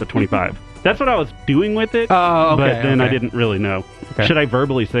 Okay, so 25. That's what I was doing with it. Oh, okay. But then I okay. didn't really know. Okay. Should I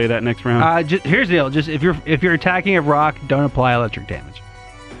verbally say that next round? Here's the deal. Just if you're attacking a rock, don't apply electric damage,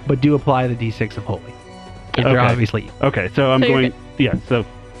 but do apply the d6 of holy. If they're Okay. obviously. Okay, so I'm So you're going. Yeah, so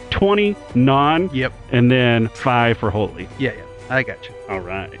 20 non, Yep. and then 5 for holy. Yeah. I got you. All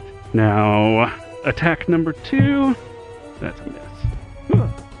right. Now attack number 2. That's a miss.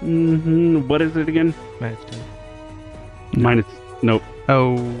 What is it again? -10. Minus. Nope.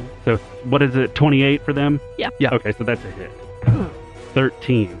 Oh. So what is it? 28 for them? Yeah. Yeah. Okay, so that's a hit.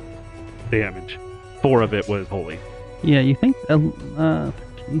 13 damage. 4 of it was holy. Yeah. You think a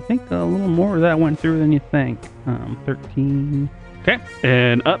little more of that went through than you think. 13. Okay.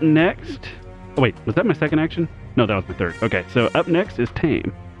 And up next. Oh, wait, was that my second action? No, that was my third. Okay, so up next is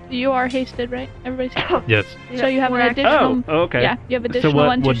tame. You are hasted, right? Everybody's hasted. Yes. So you have an additional. Oh, okay. Yeah, you have additional what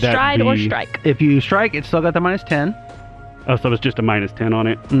one to would that stride or be? strike. If you strike, it's still got the -10. Oh, so it's just a minus 10 on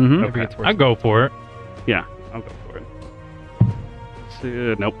it? Mm-hmm. Okay. I go for it. Yeah, I'll go for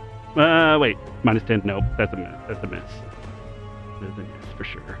it. Nope. Wait. Minus 10. Nope. That's a miss. That's a miss. That's a miss for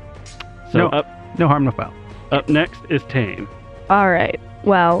sure. So No. No harm, no foul. up next is tame. All right.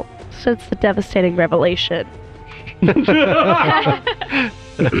 Well, since the devastating revelation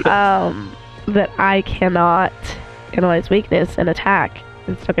that I cannot analyze weakness and attack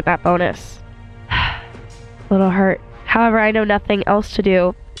and still get that bonus. A little hurt. However, I know nothing else to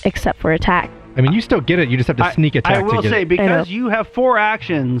do except for attack. I mean, you still get it. You just have to sneak attack I will to get say, it. because you have 4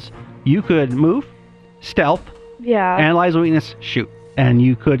 actions, you could move, stealth, Yeah, analyze weakness, shoot, and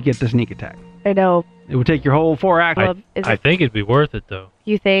you could get the sneak attack. I know. It would take your whole 4 actions. Well, is I it, think it'd be worth it though.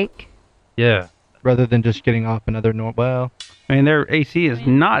 you think? Yeah. Rather than just getting off another well, I mean, their AC is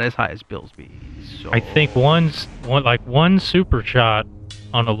not as high as Billsby. So I think one super shot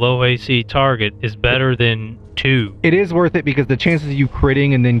on a low AC target is better than 2. it is worth it because the chances of you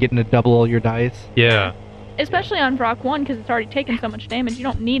critting and then getting to double all your dice. Yeah. Especially on Brock 1, because it's already taken so much damage. You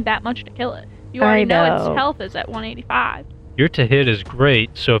don't need that much to kill it. You I already know its know. health is at 185. Your to hit is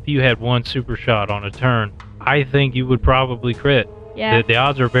great, so if you had one super shot on a turn, I think you would probably crit. Yeah. The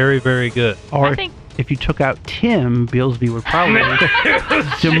odds are very, very good. or I think if you took out Tim, Billsby would probably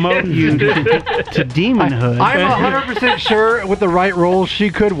demote you to demonhood. I'm 100% sure with the right roll, she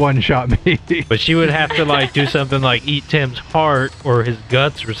could one-shot me. But she would have to like do something like eat Tim's heart or his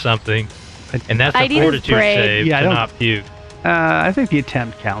guts or something, and that's I a need his fortitude brain. save Yeah, I to don't- not puke. I think the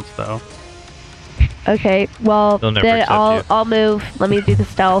attempt counts, though. Okay, well, They'll never then accept you. I'll move. Let me do the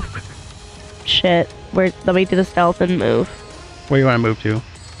stealth. Shit. Let me do the stealth and move. Where you want to move to?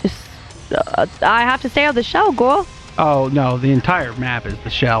 Just, I have to stay on the shell, girl. Oh, no, the entire map is the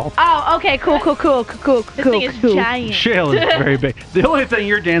shell. Oh, okay, cool. this thing is giant. Shell is very big. The only thing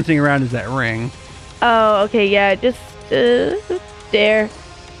you're dancing around is that ring. Oh, okay, yeah, just there.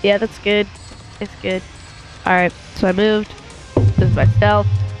 Yeah, that's good. It's good. Alright, so I moved. This is my stealth.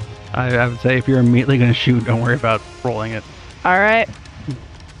 I would say if you're immediately going to shoot, don't worry about rolling it. Alright.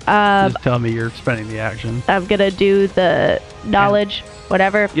 Just tell me you're spending the action. I'm gonna do the knowledge,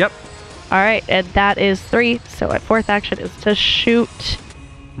 whatever. Yep. Alright, and that is 3. So my 4th action is to shoot.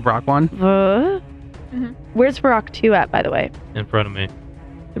 Rock one. Where's Rock 2 at, by the way? In front of me. In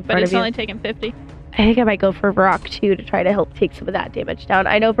But front it's of you? only taken 50. I think I might go for Rock 2 to try to help take some of that damage down.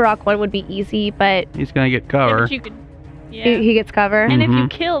 I know Rock 1 would be easy, but He's going to get Yeah, cover. but you could. Yeah. he gets cover. And if you Mhm.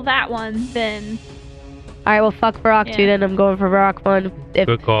 kill that one, then Alright, well, fuck Rock 2 Yeah. then. I'm going for Rock 1.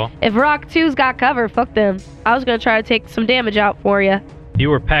 Good call. If Rock 2's got cover, fuck them. I was gonna try to take some damage out for you. If you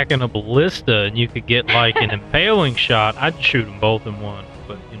were packing a ballista and you could get like an impaling shot, I'd shoot them both in one.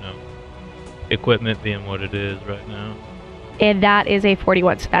 But you know, equipment being what it is right now. And that is a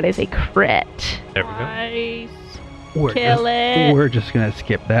 41, so that is a crit. There we go. nice. We're Kill just, it. We're just going to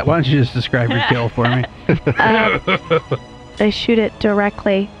skip that. Why don't you just describe your kill for me? I shoot it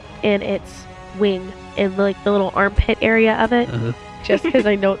directly in its wing, in like the little armpit area of it, just because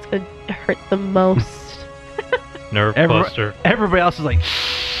I know it's gonna hurt the most. Nerve Every- buster. Everybody else is like,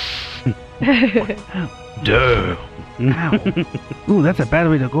 Duh. ow. Ooh, that's a bad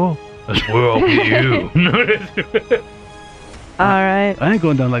way to go. That's where I'll be you. Alright. I ain't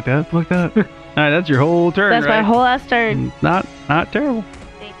going down like that. Fuck that. All right, that's your whole turn, That's right? my whole ass turn. Not terrible.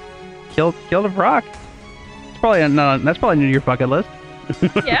 Thanks. Kill the rock. It's probably that's probably new to your bucket list.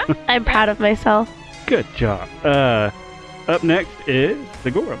 Yeah. I'm proud of myself. Good job. Up next is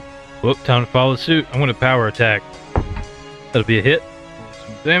Sigorum. Well, time to follow suit. I'm going to power attack. That'll be a hit.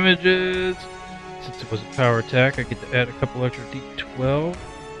 Some damages. Since it was a power attack, I get to add a couple extra d12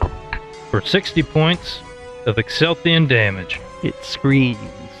 for 60 points of Excelsian damage. It screams.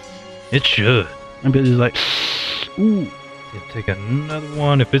 It should. And Billy's like, ooh. Take another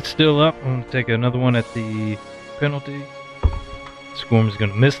one. If it's still up, I'm going to take another one at the penalty. Squirm's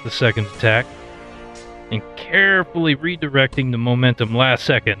going to miss the second attack. And carefully redirecting the momentum last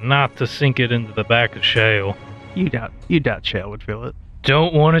second, not to sink it into the back of Shale. You doubt Shale would feel it.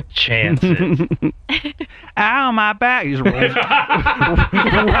 Don't want to chance it. Ow, my back. He just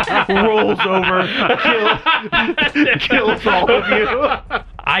rolls over, kills all of you.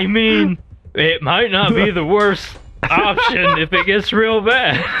 I mean, it might not be the worst option if it gets real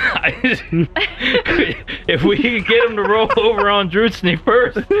bad. If we can get him to roll over on Drewsney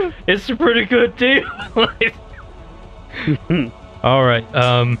first, it's a pretty good deal. All right,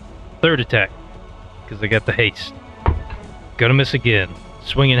 third attack, because I got the haste. Gonna miss again.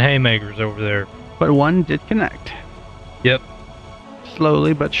 Swinging haymakers over there. But one did connect. Yep.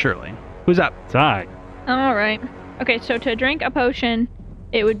 Slowly but surely. Who's up? It's I. All right. Okay, so to drink a potion,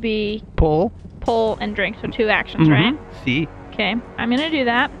 it would be Pull. pull and drink, so 2 actions, right? See. Okay, I'm gonna do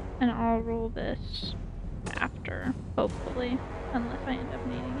that, and I'll roll this after, hopefully, unless I end up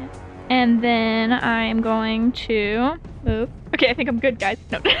needing it. And then I'm going to move. Okay, I think I'm good, guys.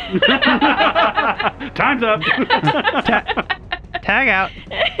 No. Time's up. Tag out.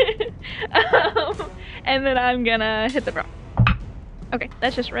 And then I'm gonna hit the rock. Okay,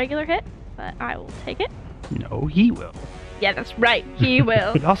 that's just a regular hit, but I will take it. No, he will. Yeah, that's right. He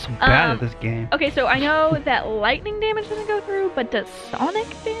will. He's also bad at this game. Okay, so I know that lightning damage doesn't go through, but does sonic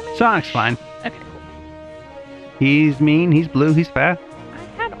damage? Sonic's fine. Okay, cool. He's mean, he's blue, he's fast. I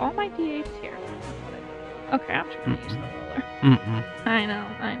had all my d8s here. Okay, I'm just gonna use the roller. Mm-mm. I know.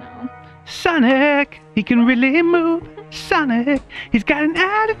 Sonic, he can really move. Sonic, he's got an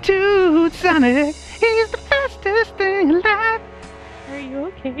attitude. Sonic, he's the fastest thing alive. Are you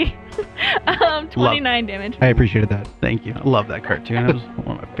okay? 29 damage. I appreciated that. Thank you. I love that cartoon. It was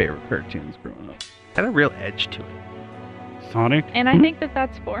one of my favorite cartoons growing up. Had a real edge to it. Sonic. And I think that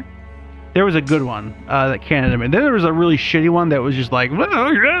that's 4. There was a good one that Canada made. Then there was a really shitty one that was just like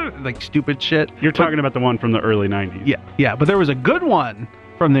stupid shit. You're talking about the one from the early 90s. Yeah. But there was a good one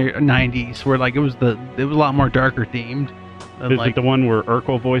from the 90s where like it was a lot more darker themed. Is it the one where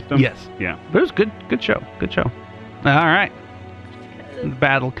Urkel voiced him? Yes. Yeah. But it was good show. Good show. All right. The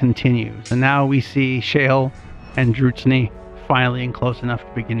battle continues, and now we see Shale and Drewsney finally in close enough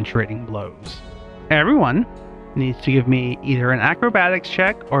to begin trading blows. Everyone needs to give me either an acrobatics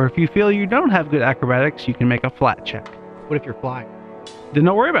check, or if you feel you don't have good acrobatics, you can make a flat check. What if you're flying? Then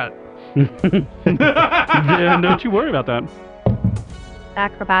don't worry about it. Yeah, don't you worry about that.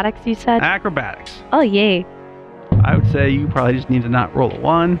 Acrobatics, you said? Acrobatics. Oh, yay. I would say you probably just need to not roll a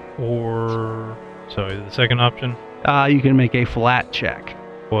 1. Or, sorry, the second option. You can make a flat check.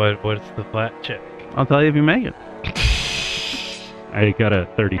 What's the flat check? I'll tell you if you make it. I got a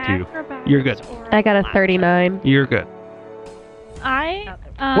 32. Acrobatics You're good. or I got a flat. 39. You're good.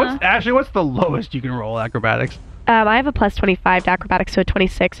 What's What's the lowest you can roll acrobatics? I have a plus 25 to acrobatics, so a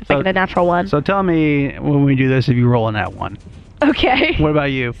 26 if I So- get a natural 1. So tell me when we do this if you roll an at 1. Okay. What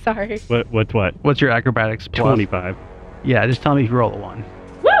about you? Sorry. What's what? What's your acrobatics plus? 25. Yeah, just tell me if you roll a 1.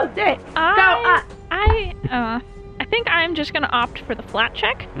 Woo! Did it. I think I'm just gonna opt for the flat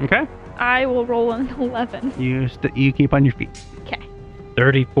check. Okay. I will roll an 11. You keep on your feet. Okay.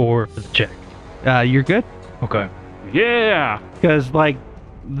 34 for the check. You're good. Okay. Yeah. Because like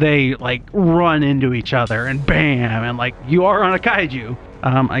they like run into each other and bam, and like you are on a kaiju.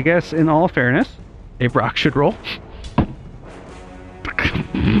 I guess in all fairness, a Brock should roll.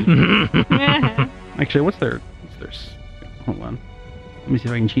 Actually, what's their? Hold on. Let me see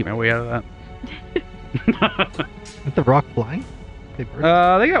if I can cheat my way out of that. Is the rock flying? They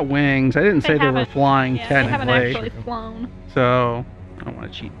birds? They got wings. I didn't say they were haven't- flying Yeah, they haven't technically, actually flown. so I don't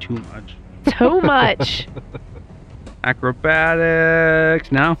want to cheat too much. Too much.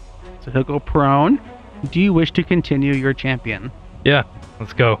 Acrobatics. No. So he'll go prone. Do you wish to continue your champion? Yeah,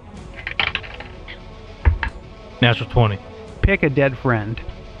 let's go. Natural 20. Pick a dead friend.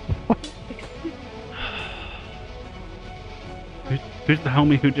 Who's the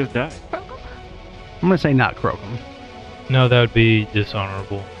homie who just died? I'm gonna say not Crocum. No, that would be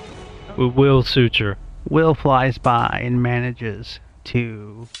dishonorable. Will Suture. Will flies by and manages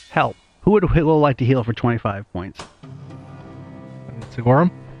to help. Who would Will like to heal for 25 points?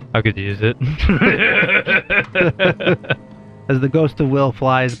 Sigorum? I could use it. As the ghost of Will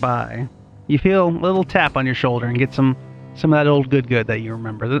flies by, you feel a little tap on your shoulder and get some of that old good that you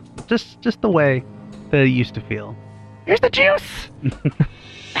remember. Just the way that it used to feel. Here's the juice!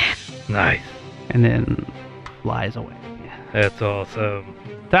 Nice. And then flies away. That's awesome.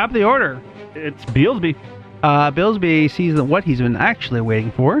 Top of the order. It's Beelsby. Billsby sees what he's been actually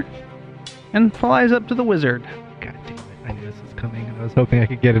waiting for. and flies up to the wizard. God damn it. I knew this was coming, and I was hoping I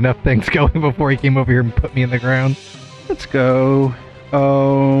could get enough things going before he came over here and put me in the ground. Let's go.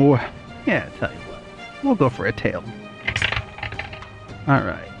 Oh, yeah, tell you what. We'll go for a tail.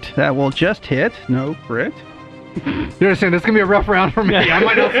 Alright, that will just hit. No crit. You understand, this is going to be a rough round for me. I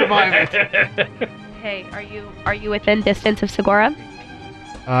might not survive it. Hey, are you within distance of Segura?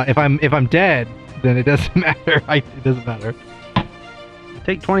 If I'm dead, then it doesn't matter. It doesn't matter.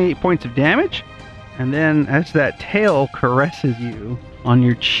 Take 28 points of damage, and then as that tail caresses you on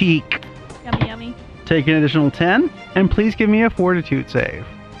your cheek, Yummy, yummy. take an additional 10, and please give me a fortitude save.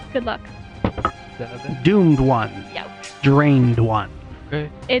 Good luck. Doomed 1. Ouch. Drained 1.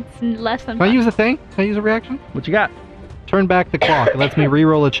 It's less than Can I fun. use a thing? Can I use a reaction? What you got? Turn back the clock. It lets me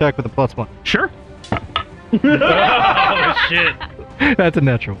re-roll a check with a +1. Sure. Oh, shit. That's a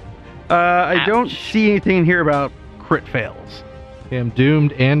natural. I don't Ouch. see anything in here about crit fails. Okay, I'm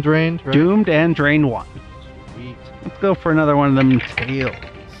doomed and drained, right? Doomed and drained 1. Sweet. Let's go for another one of them tails.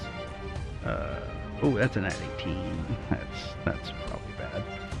 Oh, that's an at 18. That's probably bad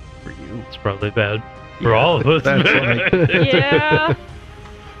for you. It's probably bad for Yeah, all of us. that's like- Yeah.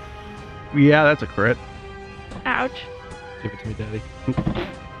 Yeah, that's a crit. Ouch. Give it to me, Daddy.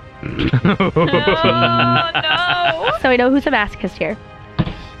 Oh, no. So we know who's a masochist here.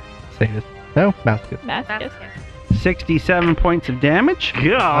 Sadist. No, masochist. Masochist. 67 points of damage.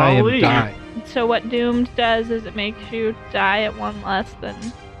 I am Golly. dying. So what Doomed does is it makes you die at 1 less than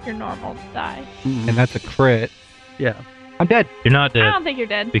your normal die. And that's a crit. Yeah. I'm dead. You're not I dead don't think you're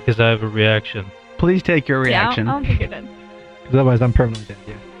dead. because I have a reaction. Please take your reaction. Yeah, I don't think you're dead. Because otherwise I'm permanently dead,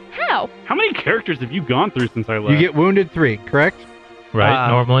 yeah. How? How many characters have you gone through since I left? You get wounded 3, correct? Right,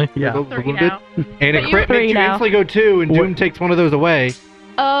 normally? Yeah. The 3 wounded. now. And a But crit you're 3 makes you now. instantly go 2, and What- Doom takes one of those away.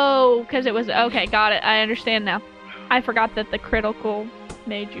 Oh, because it was... Okay, got it. I understand now. I forgot that the critical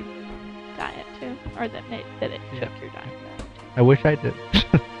made you die at 2. Or that it Yeah. took your die. I wish I did.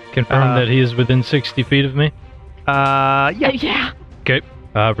 Confirm that he is within 60 feet of me. Yeah. Yeah. Okay.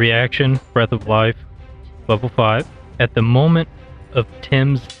 Reaction, Breath of Life, level 5. At the moment of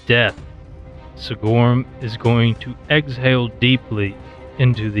Tim's death, Sigorm is going to exhale deeply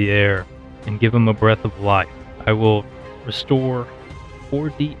into the air and give him a breath of life. I will restore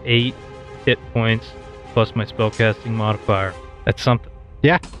 4d8 hit points plus my spellcasting modifier. That's something.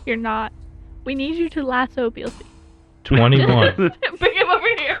 You're not. We need you to lasso BLC. 21. Bring him over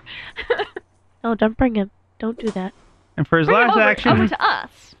here. No, don't bring him. Don't do that. And for his Bring him last over, action, over to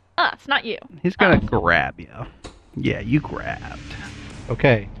us. Us, not you. he's gonna grab you. Yeah, you grabbed.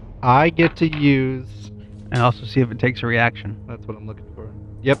 Okay. I get to use... And also see if it takes a reaction. That's what I'm looking for.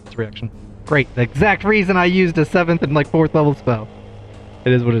 Yep, it's reaction. Great. The exact reason I used a 7th and 4th level spell.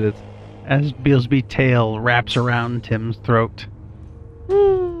 It is what it is. As Beelsby's tail wraps around Tim's throat.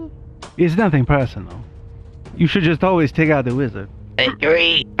 It's nothing personal. You should just always take out the wizard.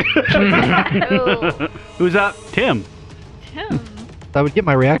 Agree. Who's up? Tim. Tim. I would get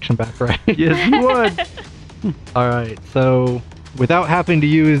my reaction back, right? Yes, you would. Alright, so without having to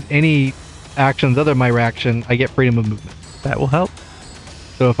use any actions other than my reaction, I get freedom of movement. That will help.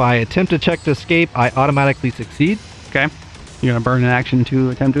 So if I attempt a check to escape, I automatically succeed. Okay. You're gonna burn an action to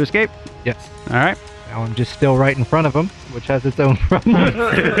attempt to escape. Yes. All right. Now I'm just still right in front of him, which has its own problems.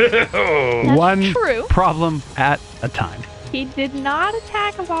 That's One true. problem at a time. He did not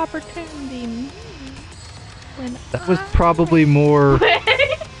attack of opportunity me when That was probably more...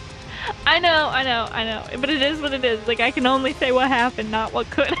 I know. But it is what it is. Like, I can only say what happened, not what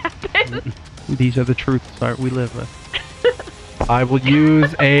could happen. These are the truths we live with. I will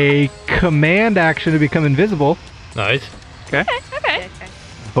use a command action to become invisible. Nice. Okay.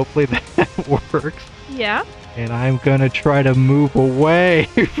 Hopefully that works. Yeah. And I'm gonna try to move away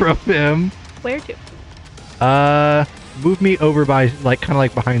from him. Where to? Move me over by, kind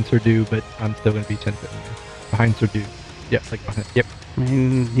of behind Sir Do, but I'm still gonna be 10 feet away. Behind Sir Do. Yep, behind. Yep. I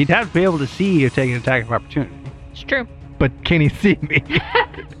mean, he'd have to be able to see you taking an attack of opportunity. It's true. But can he see me?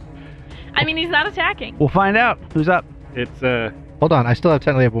 I mean, he's not attacking. We'll find out. Who's up? It's Hold on, I still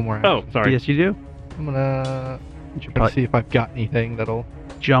technically have one more action. Oh, sorry. Yes, you do. I'm gonna You should try to probably see if I've got anything that'll...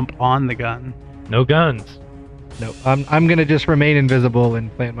 jump on the gun. No guns. No, I'm gonna just remain invisible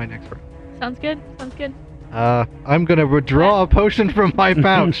and plan my next round. Sounds good. I'm gonna withdraw a potion from my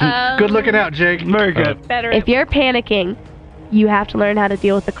pouch. Good looking out, Jake. Very good. Better. If you're panicking, you have to learn how to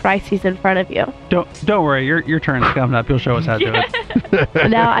deal with the crises in front of you. Don't worry. Your turn is coming up. You'll show us how to do it.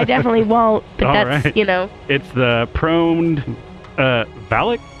 No, I definitely won't. But All that's, right. It's the prone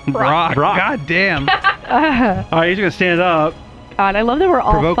Valak. Brock. Brock. God damn. All God, right, he's gonna stand up. I love that we're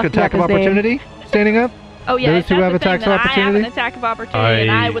all Provoke fucking attack up of his name. opportunity. Standing up. Oh yeah, Those if who that's have the thing, attacks of then I have an opportunity? attack of opportunity,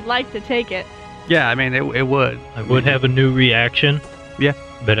 and I I- would like to take it. Yeah, I mean, it would. I would have a new reaction. Yeah.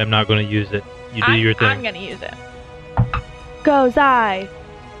 But I'm not going to use it. You do your thing. I'm gonna use it. Goes I.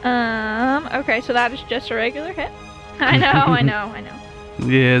 Okay, so that is just a regular hit. I know.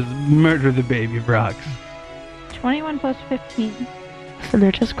 Yes, murder the baby rocks. 21 plus 15. So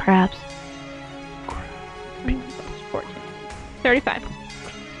they're just crabs. 21 plus 14. 35.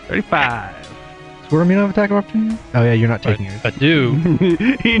 35. Squirmy have attack of opportunity? Oh yeah, you're not taking yours. I do.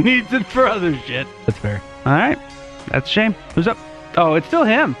 He needs it for other shit. That's fair. All right, that's a shame. Who's up? Oh, it's still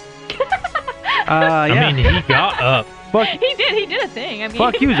him. Yeah. I mean, he got up. Fuck. He did a thing. I mean,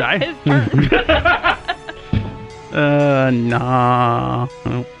 Fuck you, Zai. his turn. Nah. I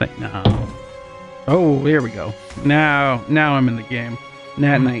don't think no. Oh, here we go. Now I'm in the game.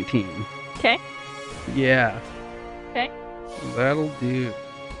 Nat 19. Okay. Yeah. Okay. That'll do.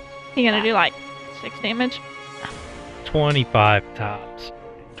 He gonna do like 6 damage. 25 tops.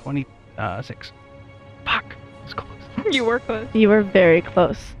 26. Fuck. It's close. You were close. You were very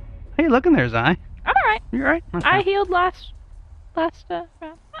close. Hey, look in there, Zai. I'm alright. You're right. Okay. I healed last round.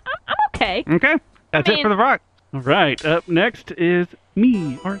 I'm okay. Okay. That's it mean- for the rock. All right. Up next is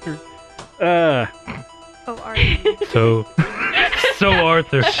me, Arthur. Oh, are you? So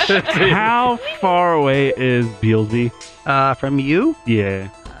Arthur. How far away is Beelsby? From you, Yeah.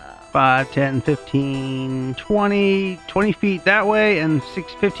 5, 10, 15, 20 feet that way, and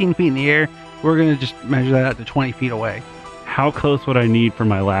 15 feet in the air. We're going to just measure that out to 20 feet away. How close would I need for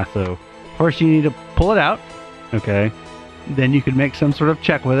my lasso? First, you need to pull it out. Okay. Then you can make some sort of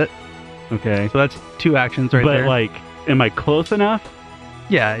check with it. Okay. So that's 2 actions right but there. like, am I close enough?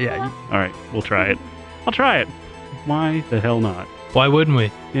 Yeah. All right, we'll try it. I'll try it. Why the hell not? Why wouldn't we?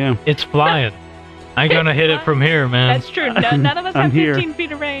 Yeah. It's flying. I ain't gonna hit it from here, man. That's true. None of us I'm have here. 15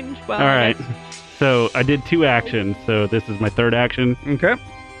 feet of range. Well, All I right. guess. So I did 2 actions. So this is my 3rd action. Okay.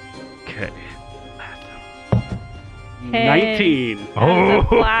 Okay. Hey. 19. That is a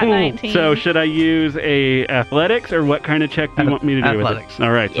flat 19. So should I use a athletics or what kind of check do you want me to do Athletics. with it?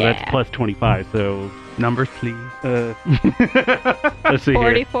 All right. So Yeah. that's plus 25. So Numbers, please. let's see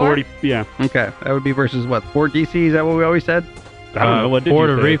 44? here. 40. Yeah. Okay. That would be versus what? 4 DC? Is that what we always said? I don't know. What did Or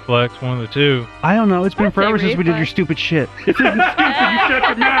you to say? reflex, one of the two. I don't know. It's been I'd say forever since we did your reflex. stupid shit. You shut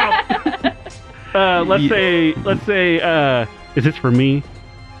your mouth. Let's say. Is this for me,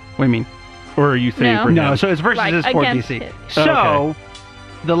 What do you mean? or are you saying No. for him? No, so it's versus Like, his 4 against DC. it. So,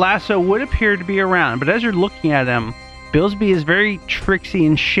 the lasso would appear to be around, but as you're looking at him, Billsby is very tricksy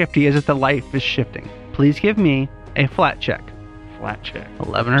and shifty as if the life is shifting. Please give me a flat check. Flat check.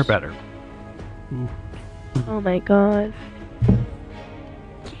 11 or better. Oh my god.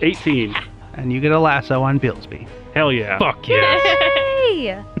 18. And you get a lasso on Billsby. Hell yeah. Fuck yes.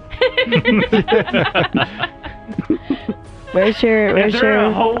 Hey! Where's your Is there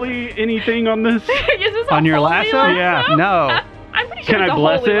a holy anything on this? Is this a On your holy lasso? Yeah. No. I'm pretty sure Can it's I a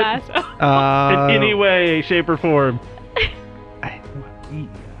bless holy it? lasso. In any way, shape, or form.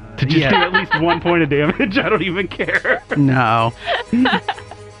 To just do at least 1 point of damage? I don't even care. No.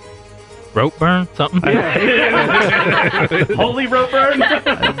 Rope burn? Something? Holy rope burn?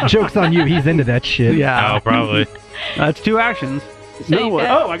 Joke's on you. He's into that shit. Yeah. Oh, probably. That's 2 actions. So No. you've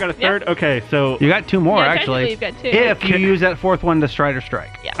got- Oh, I got a third? Okay, so You got 2 more, yeah, actually. You've got 2. If you use that 4th one to stride or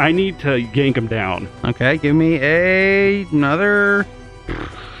strike. I need to yank him down. Okay, give me another.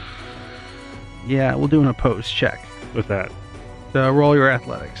 Yeah, we'll do an opposed check. With that. So roll your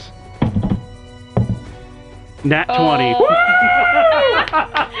athletics. Nat 20.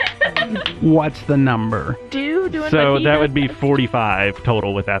 Oh. What's the number? doing So what he that does would be best. 45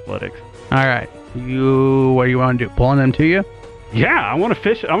 total with athletics. All right. What do you want to do? Pulling them to you? Yeah, I want to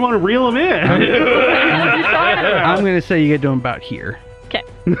fish. I want to reel him in. I'm going to say you get to him about here.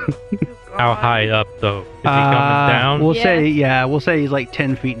 How high up, though? Is he coming down? We'll Yeah. say he's like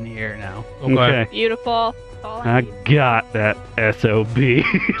 10 feet in the air now. Okay. Beautiful. That's all I I need. got that SOB.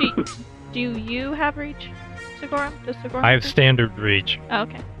 Do you have reach, Sigorum? Does Sigorum? I have standard reach. Oh,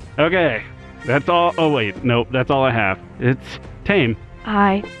 okay. Okay. That's all. Oh, wait. Nope. That's all I have. It's tame.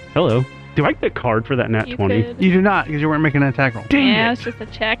 Hi. Hello. Do I get a card for that nat You 20? could. You do not, because you weren't making an attack roll. Dang Yeah, it. it's just a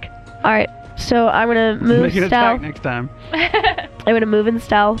check. Alright, so I'm gonna move Make an attack stealth. next time. I'm gonna move in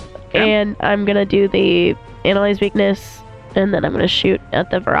stealth, Yeah. and I'm gonna do the analyze weakness, and then I'm gonna shoot at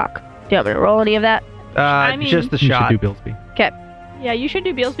the Varrock. Do you want me to roll any of that? I mean- Just the You shot. should do Billsby. Yeah, you should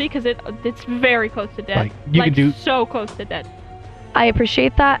do Beelsby because it's very close to dead. Like, you could do- so close to dead. I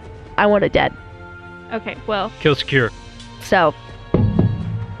appreciate that. I want it dead. Okay, well, Kill secure. So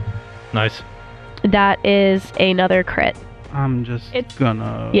Nice. that is another crit. I'm just It's-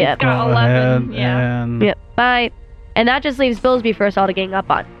 gonna Yeah. go Got 11, ahead yeah. and Yep. Bye. And that just leaves Billsby for us all to gang up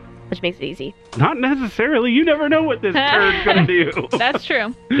on, which makes it easy. Not necessarily. You never know what this turd's gonna do. That's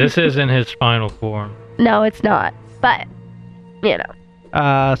true. This isn't his final form. No, it's not. But, you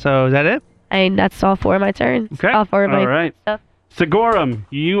know, so is that it? that's all 4 of my turns. Okay. All 4 of my All right. stuff. Sigorum,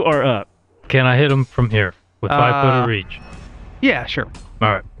 you are up. Can I hit him from here with 5 foot of reach? Yeah, sure.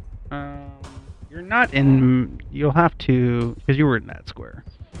 All right. You're not in. You'll have to, because you were in that square.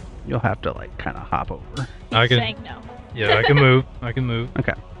 You'll have to like kind of hop over. I can. Saying no. Yeah, I can move. I can move.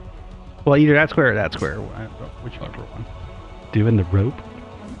 Okay. Well, either that square or that square. Whichever one. Doing the rope.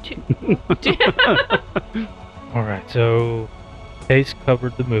 All right. So, haste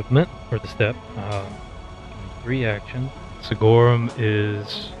covered the movement or the step. 3 action. Sigorum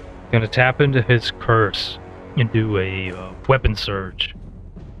is gonna tap into his curse and do a weapon surge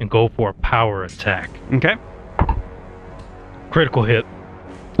and go for a power attack. Okay. Critical hit.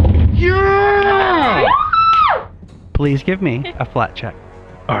 Yeah! Please give me a flat check.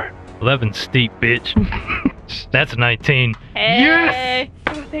 All right. 11 steep, bitch. That's a 19. Hey. Yes!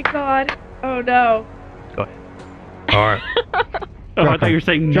 Oh, thank God. Oh, no. All right. Oh, I thought you were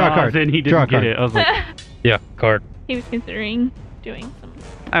saying Draw a Nas card. and he Draw a didn't get card. it. I was like, Yeah, card. He was considering doing some.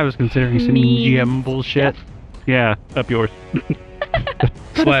 I was considering some Mean GM bullshit. yeah, up yours.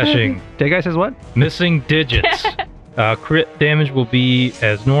 Slashing. That guy says what? Missing digits. Crit damage will be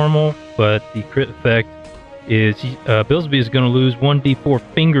as normal, but the crit effect is Billsby is going to lose 1d4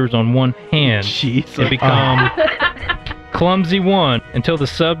 fingers on one hand Jeez. and become clumsy 1 until the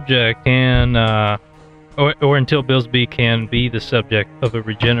subject can, or until Billsby can be the subject of a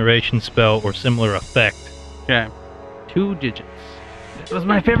regeneration spell or similar effect. Okay. 2 digits. That was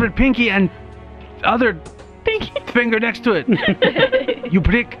my favorite pinky and other Pinky. finger next to it. You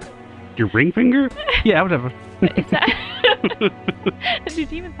prick. Your ring finger? Yeah, whatever. Is that? Do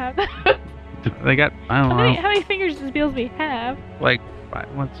demons have that? They got, I don't How know, many fingers does Beelsby have? like 5.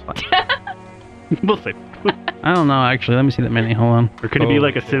 What's 5? We'll see. I don't know, actually. Let me see that many. Hold on. Or could it be Oh,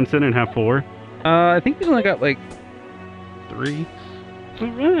 like a shit. Simpson and have 4? I think he's only got like 3. All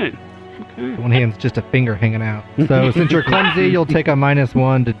right. Okay. One hand's just a finger hanging out. So since you're clumsy, you'll take a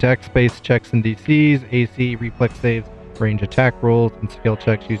 -1 to dex-based checks and DCs, AC, reflex saves, range attack rolls, and skill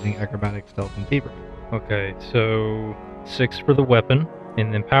checks using acrobatics, stealth, and thievery. Okay, so 6 for the weapon,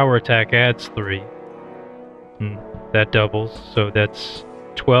 and then power attack adds 3. And that doubles, so that's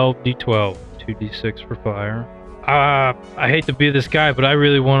 12d12, 2d6 for fire. I hate to be this guy, but I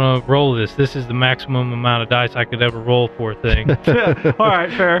really want to roll this. This is the maximum amount of dice I could ever roll for a thing. All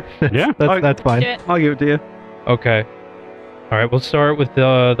right, fair. Yeah. That's fine. Do it. I'll give it to you. Okay. All right, we'll start with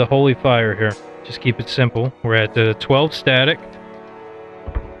the holy fire here. Just keep it simple. We're at 12 static.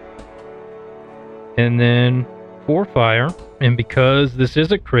 And then 4 fire. And because this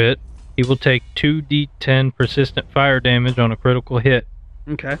is a crit, he will take 2d10 persistent fire damage on a critical hit.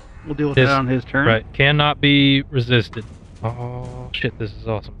 Okay. We'll deal with This- that on his turn. Right. Cannot be resisted. Oh, shit, this is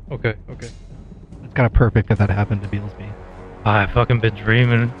awesome. Okay. It's kind of perfect if that happened to Beelsby. I've fucking been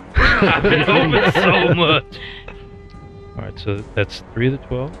dreaming. I've been hoping so much. Alright, so that's 3 of the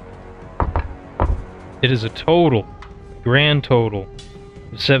 12. It is a total, grand total,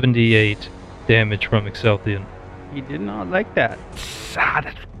 of 78 damage from Excelthian. He did not like that. Ah,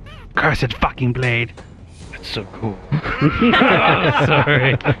 that cursed fucking blade. That's so cool.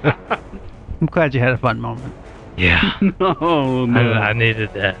 Sorry. I'm glad you had a fun moment Yeah, Oh, no. I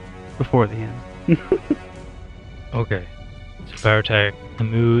needed that. before the end. Okay. So fire attack, a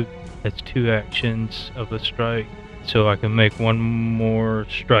move, that's 2 actions of a strike. So I can make 1 more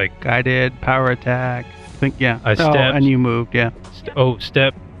strike. Guided, power attack. I think, yeah. I Oh, stepped. and you moved, yeah.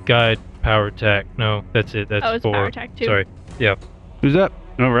 Step, guide, power attack. No, that's it. That's Oh, it's 4. power attack too. Sorry. Yeah. Who's up?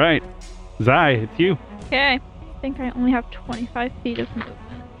 All right. Zai, it's you. Okay. I think I only have 25 feet of movement.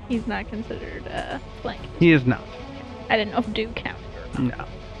 He's not considered flank. He is not. I didn't know if do count. No.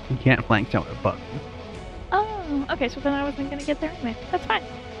 You can't flank someone with a button. Oh, okay. So then I wasn't gonna get there anyway. That's fine.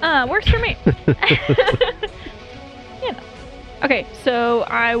 Works for me. You know. Okay, so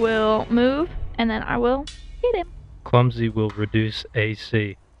I will move and then I will hit him. Clumsy will reduce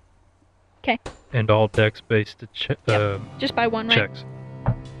AC. 'Kay. And all dex-based Just by 1, right? checks.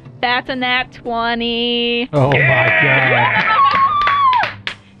 That's a nat 20. Oh my god.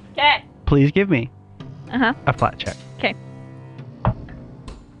 Okay. Please give me Uh huh. a flat check.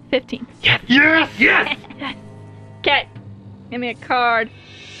 15. Yes! Yes! Okay. Give me a card.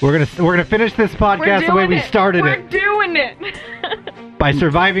 We're gonna finish this podcast the way we started We're it doing it. by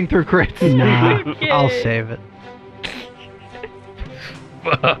surviving through crits. Nah, Okay. I'll save it.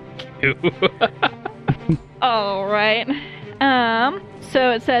 Fuck you. All right.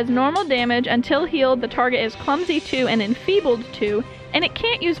 So it says normal damage until healed. The target is clumsy 2 and enfeebled 2, and it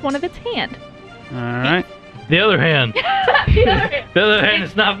can't use one of its hand. All right. The other hand. The other hand. The other hand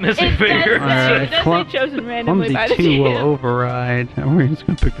is not missing It fingers. does say, Alright, it does say chosen randomly by Clumsy the 2 will GM. override. And we're just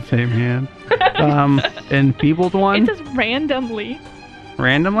going to pick the same hand. Enfeebled It one? says randomly.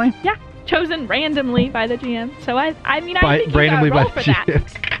 Randomly? Chosen randomly by the GM. So I mean, I By, think you randomly gotta roll by for that.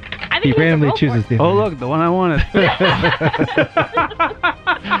 GM. I think He you have to randomly roll for chooses it. the. Oh, look, the one I wanted.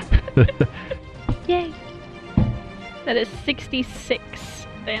 Yay. That is 66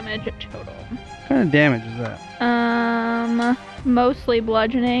 damage total. What kind of damage is that? Mostly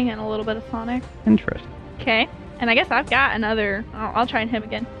bludgeoning and a little bit of sonic. Interesting. Okay, and I guess I've got another. I'll try and hit him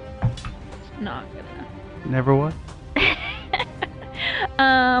again. It's not good enough. Never what?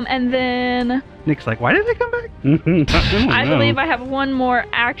 And then Nick's like, why did they come back? I believe I have one more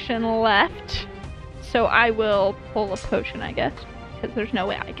action left, so I will pull a potion, I guess, because there's no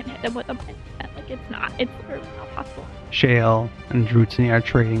way I can hit him with a plant. Like it's literally not possible. Shale and Drootsny are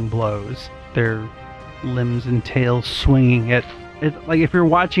trading blows. Their limbs and tails swinging it. Like if you're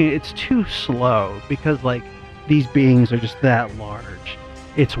watching it, it's too slow because like these beings are just that large.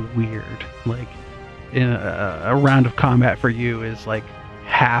 It's weird. Like in a round of combat for you is like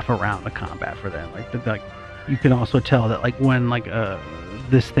half a round of combat for them. Like you can also tell that like when like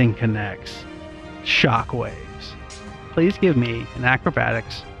this thing connects, shock waves. Please give me an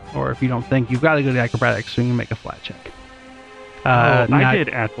acrobatics, or if you don't think you've got to go to acrobatics, so you can make a flat check. I not- did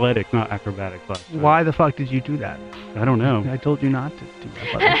athletics, not acrobatics last time. Why the fuck did you do that? I don't know. I told you not to do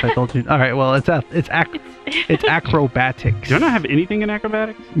athletics. I told you. All right. Well, it's acrobatics. Do I not have anything in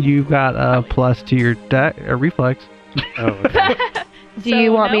acrobatics? You've got a plus to your reflex. Oh, okay. Do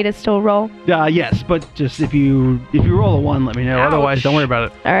you want me to still roll? Yes, but just if you roll a 1, let me know. Otherwise, don't worry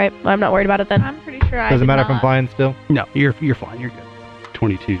about it. All right, I'm not worried about it then. I'm pretty sure I Doesn't did matter if I'm not. flying still. No, you're fine. You're good.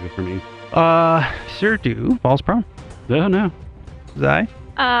 22 for me. Sir Do falls prone. Oh, no. Zai.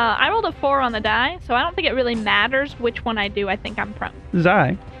 I rolled a 4 on the die, so I don't think it really matters which one I do. I think I'm prone.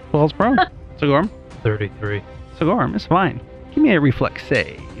 Zai falls prone. Sigorm. 33. Sigorm is fine. Give me a reflex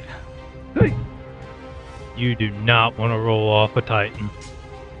save. Hey. You do not want to roll off a Titan.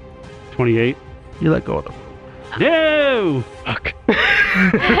 28. You let go of the. No! Fuck.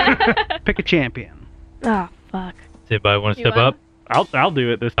 Pick a champion. Oh, fuck. Does anybody want to You step up? I'll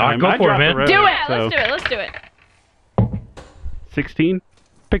do it this All right, time. go I for it, dropped man. the road, Do it. so- Let's do it. 16.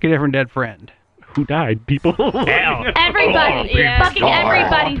 Pick a different dead friend. Who died? People. Everybody. Yeah. Fucking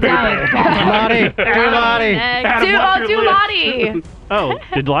everybody died. Lottie, do Lottie. Next. Do Lottie. Oh,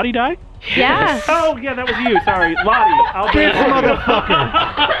 did Lottie die? Yeah. Oh, yeah, that was you. Sorry. Lottie. I'll do This it.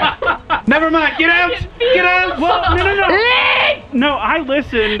 motherfucker. Never mind. Get out. Get out. Well, no. No, I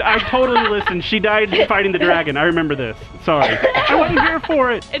listened. I totally listened. She died fighting the dragon. I remember this. Sorry. I wasn't here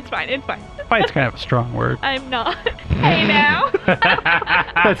for it. It's fine. Fight's kind of a strong word. I'm not. Hey now.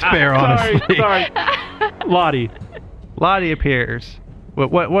 That's fair, honestly. Sorry. Lottie. Lottie appears.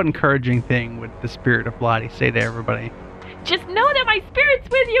 What encouraging thing would the spirit of Lottie say to everybody? Just know that my spirit's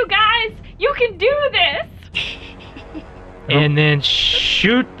with you guys. You can do this. And then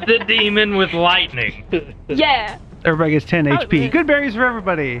shoot the demon with lightning. Yeah. Everybody gets 10 HP. good. Good berries for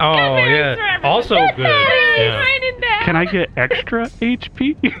everybody. Oh, berries for yeah. everyone. Also good. Yeah. Raining down. Can I get extra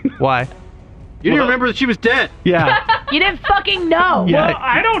HP? Why? You didn't remember that she was dead. Yeah. You didn't fucking know. Yeah. Well,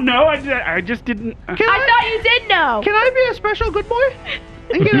 I don't know. I just didn't. I thought you did know. Can I be a special good boy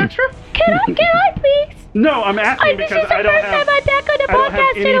and get extra? Can I please? No, I'm asking This because is the I don't first have. time I'm back on the I don't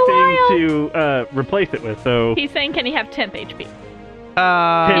have podcast in a while. anything to replace it with. So He's saying, can he have temp HP? ten He hasn't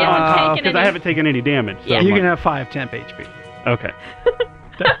on taken because I any- haven't taken any damage. So Yeah. I'm You like, can have 5 temp HP. okay.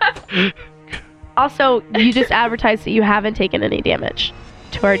 Also, you just advertised that you haven't taken any damage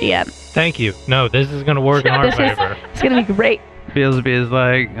to our DM. Thank you. No, this is going to work in our This is favor. it's gonna be great. Billsby is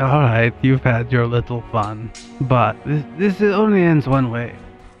like, all right, you've had your little fun, but this only ends one way.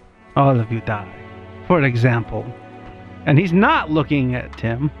 All of you die. For example. And he's not looking at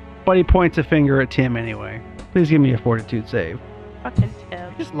Tim, but he points a finger at Tim anyway. Please give me a fortitude save. Fucking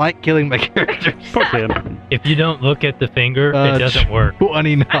Tim. Just like killing my characters. Poor Tim. If you don't look at the finger, it doesn't work.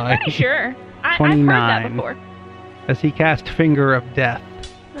 29. I'm pretty sure. I've heard 29. that before. As he casts Finger of Death.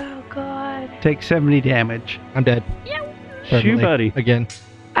 Oh god. Takes 70 damage. I'm dead. Shoe Permanently. buddy. Again.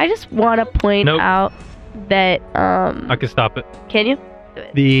 I just want to point Nope. out that I can stop it. can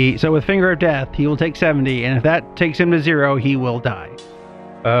you? So with Finger of Death, he will take 70, and if that takes him to 0, he will die.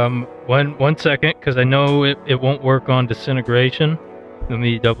 One second, because I know it won't work on disintegration. Let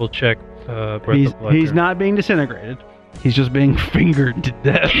me double check. Breath of Life He's here. not being disintegrated. He's just being fingered to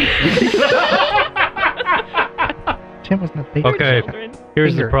death. Tim wasn't a baby. Okay. Children.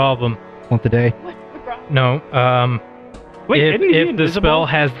 Here's the Finger. problem. Want the day? What's the problem? No, Wait, if isn't he the invisible? spell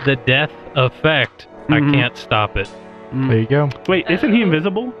has the death effect, Mhm. I can't stop it. There you go. Wait, isn't he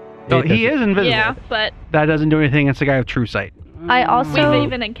invisible? Oh, he is invisible. Yeah, but That doesn't do anything against the guy with true sight. I also- we've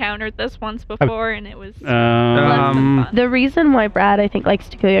even encountered this once before, and it was less Um, than fun. The reason why Brad, I think, likes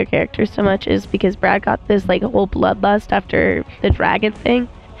to kill your character so much is because Brad got this like whole bloodlust after the dragon thing,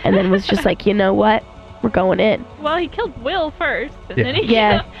 and then was just like, you know what, we're going in. Well, he killed Will first, and Yeah. then he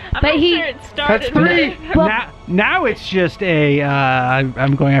Yeah, I'm but not he- sure it started. That's three. with- Well- now it's just a.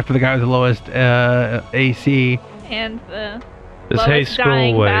 I'm going after the guy with the lowest AC. and the Does haste lowest go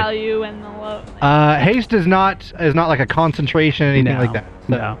dying away? value and the low. Haste is not like a concentration, anything like that.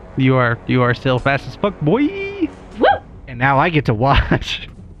 So- No, you are still fast as fuck, boy. Woo! And now I get to watch.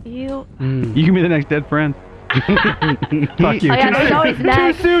 You. You can be the next dead friend. Fuck you. Oh, yeah, there's always Too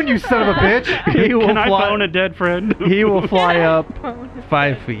next. soon, you son of a bitch. He will Can I fly. phone a dead friend? He will fly up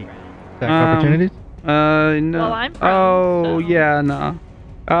 5 feet. Attack opportunities? No. Well, I'm prone, oh so- yeah, no.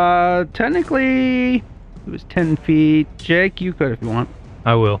 Technically, it was 10 feet. Jake, you could if you want.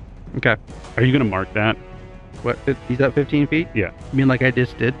 I will. Okay. Are you gonna mark that? What? He's at 15 feet? Yeah. You mean like I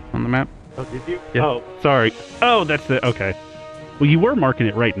just did on the map? Oh, did you? Yeah. Oh, sorry. Oh, that's it. Okay. Well, you were marking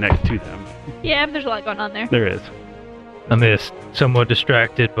it right next to them. Yeah, there's a lot going on there. There is. I missed. Somewhat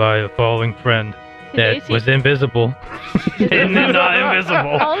distracted by a falling friend that AC was invisible. and then not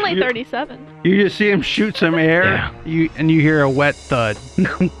invisible. Only 37. You just see him shoot some air. Yeah. You hear a wet thud.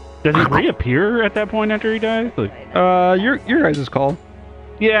 Does he reappear at that point after he dies? Like, Your guys' call.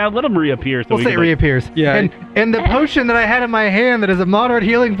 yeah, let him reappear. So We'll we say it can, like, reappears. Yeah. And the potion that I had in my hand that is a moderate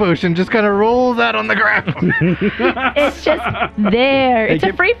healing potion just kind of rolls out on the ground. It's just there. Hey, It's a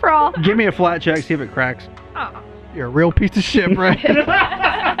give- free for all. Give me a flat check, see if it cracks. Oh. You're a real piece of shit, right?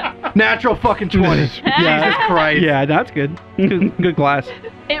 Natural fucking 20. Jesus Christ. Yeah, that's good. Good glass.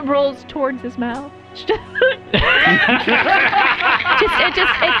 It rolls towards his mouth.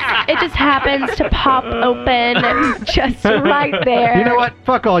 It just happens to pop open just right there. You know what?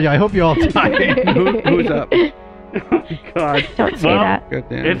 Fuck all you. I hope you all die. Who's up? God. Don't say Well, that. Good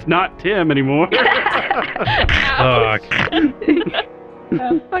damn. It's not Tim anymore. Fuck.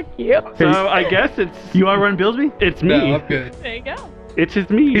 Fuck you. So I guess it's You want to run Billsby? it's me. good. There you go. It's just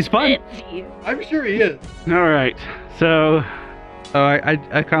me. He's fun. It's you. I'm sure he is. All right. So I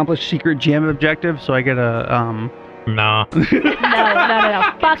accomplished secret gem objective, so I get a Nah. No.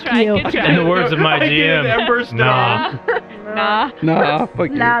 Fuck Good try, you. good try. In the words of my I get an GM. Ember Star. Nah. Nah. Nah, fuck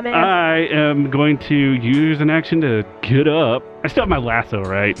you. Nah, man. I am going to use an action to get up. I still have my lasso,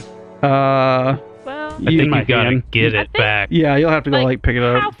 right? Uh, Well, I In think my you gotta hand. get I it think- back. yeah, you'll have to go Like, like pick it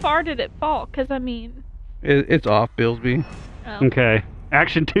how up. far did it fall? Because, I mean... It's off Billsby. Oh. Okay.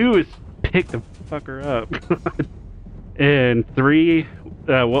 Action 2 is pick the fucker up. And 3,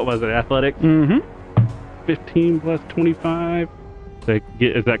 what was it? Athletics? Mm-hmm. 15 plus 25.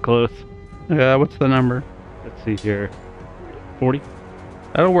 Is that close? What's the number? Let's see here. 40?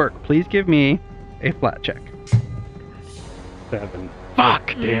 That'll work. Please give me a flat check. 7.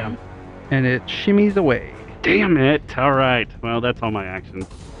 Fuck. Damn. And it shimmies away. Damn it. All right. Well, that's all my actions.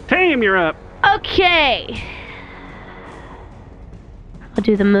 Tam, you're up. Okay. I'll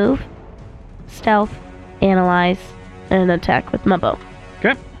do the move, stealth, analyze, and attack with my bow.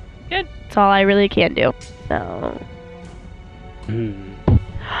 Okay. Good. That's all I really can do. So. Hmm.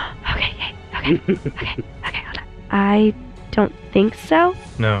 Okay, hold on. I don't think so.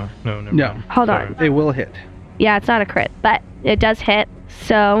 No, never No. mind. Hold Sorry. on. It will hit. Yeah, it's not a crit, but it does hit.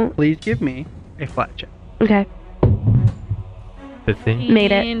 So, Please give me a flat check. okay. 15?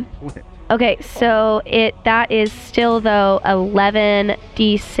 Made it. 15. Will hit. Okay, so that is still though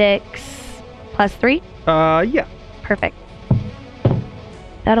 11d6 plus 3. Yeah. Perfect.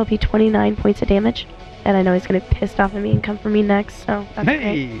 That'll be 29 points of damage. And I know he's gonna be pissed off at me and come for me next, so that's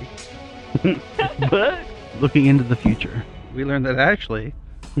okay. Hey. What? Looking into the future, we learned that Ashley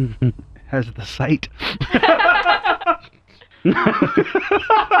has the sight.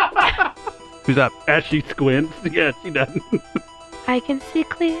 Who's up? As she squints. Yeah, she does. I can see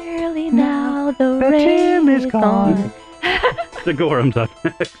clearly now the that rain Tim is gone. The Gorham's up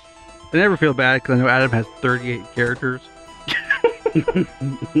next. I never feel bad because I know Adam has 38 characters.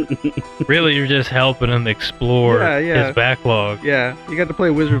 Really, you're just helping him explore Yeah. his backlog. Yeah, you got to play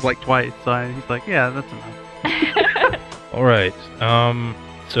Wizards like twice, so he's like, yeah, that's enough. All right.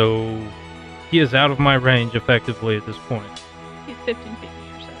 So he is out of my range effectively at this point. He's 15 feet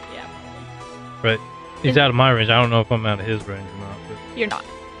near, so yeah, probably. Right. He's out of my range. I don't know if I'm out of his range or not. But You're not.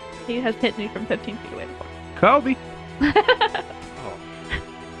 He has hit me from 15 feet away before. Kobe.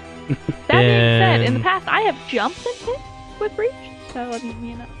 That being said, in the And- past I have jumped and hit with reach, so I mean,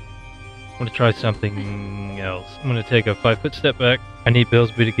 you know. I'm gonna try something else. I'm gonna take a 5-foot step back. I need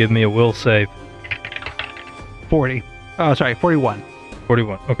Billsby to give me a will save. 40. Oh, sorry, 41.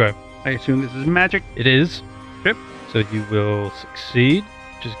 41. Okay. I assume this is magic. It is. Yep. So you will succeed,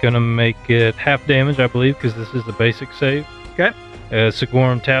 which is gonna make it half damage, I believe, because this is the basic save. Okay.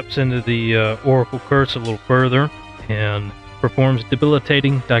 Sigorum taps into the Oracle Curse a little further and performs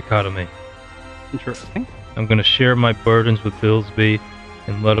debilitating dichotomy. Interesting. I'm going to share my burdens with Billsby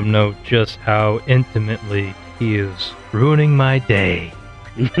and let him know just how intimately he is ruining my day.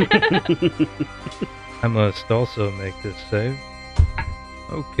 I must also make this save.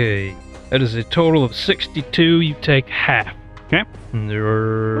 Okay. That is a total of 62. You take half. Okay. And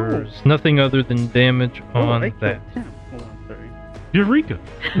there's nothing other than damage on that. Hold on, sorry. Eureka!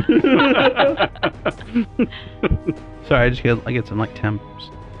 Sorry, I get some like temps.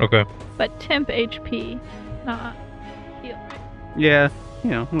 Okay. But temp HP, not heal. Yeah, you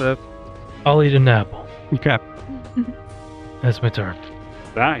know. That's... I'll eat an apple. Okay. That's my turn.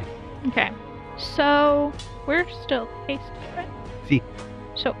 Die. Okay. So we're still hasted, right? See.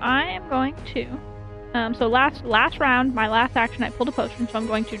 So I am going to. So last round, my last action, I pulled a potion. So I'm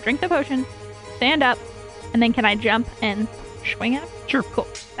going to drink the potion, stand up, and then can I jump and swing at him? Sure. Cool.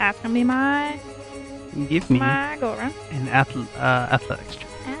 That's gonna be my Give me go around. an athletics check.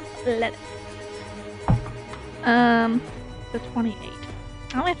 Athletics. The 28.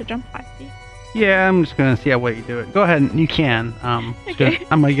 I only have to jump 5 feet. Yeah, I'm just gonna see how well you do it. Go ahead, and you can. Okay.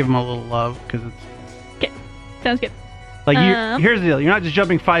 I'm gonna give him a little love because it's Sounds good. like Um, here's the deal. You're not just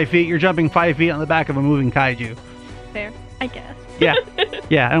jumping 5 feet. You're jumping 5 feet on the back of a moving kaiju. Fair, I guess. Yeah.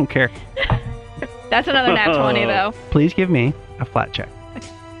 Yeah, I don't care. That's another nat 20 though. Please give me a flat check.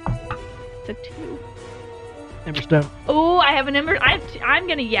 It's a 2. Emberstone. Oh, I have an ember. I'm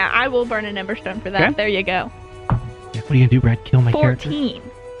gonna. Yeah, I will burn an ember stone for that. Okay. There you go. What are you gonna do, Brad? Kill my character? 14.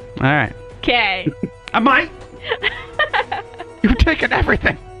 All right. Okay. I might. You've taken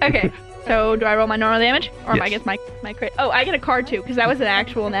everything. Okay. So do I roll my normal damage, or am I Yes. guess my crit? Oh, I get a card too because that was an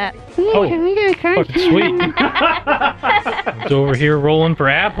actual nat. Oh, fucking sweet. I was over here rolling for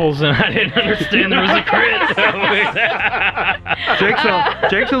apples and I didn't understand there was a crit.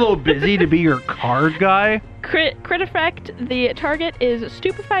 Jake's a little busy to be your card guy. Crit effect. The target is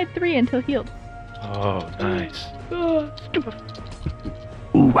stupefied 3 until healed. Oh, nice. Ooh,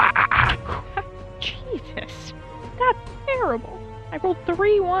 ah. Jesus, that's terrible. I rolled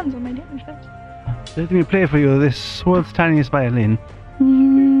 3 1s on my damage dice. Let me play for you this world's tiniest violin.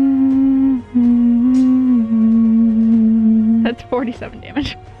 That's 47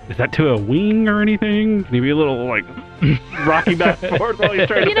 damage. Is that to a wing or anything? Can you be a little, like, rocky back and forth while he's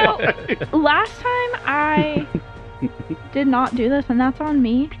trying You to know- play? Last time I did not do this, and that's on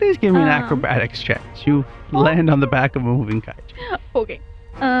me. Please give me an Um. acrobatics check. You land on the back of a moving kaiju. Okay.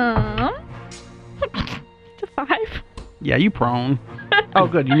 It's a 5. Yeah, you prone. Oh,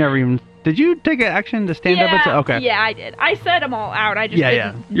 good. You never even. Did you take an action to stand up? Okay. Yeah, I did. I said them all out. I just Yeah,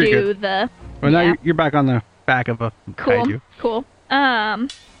 didn't yeah. You're do the. Well, now Yeah. you're back on the back of a Cool. kaiju. Cool.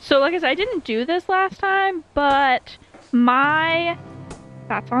 So like I said, I didn't do this last time, but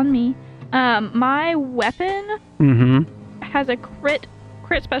that's on me. My weapon Mm-hmm. has a crit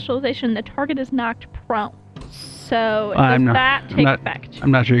specialization. The target is knocked prone. So I'm does not- that I'm take not- effect?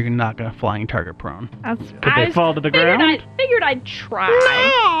 I'm not sure you can knock a flying target prone. Could they fall to the ground? Figured I'd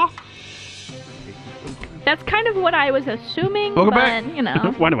try. That's kind of what I was assuming, Welcome but back. you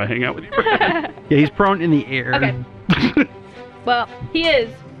know. Why do I hang out with you, Brad? Yeah, he's prone in the air. Okay. Well, he is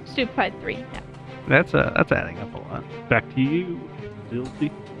stupefied 3 now. That's adding up a lot. Back to you,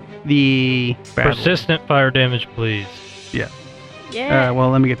 Dilsey. The battle. Persistent fire damage, please. Yeah. Well,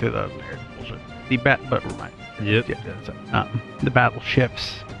 let me get through the bullshit. The but remind. Yep. Yeah, the battle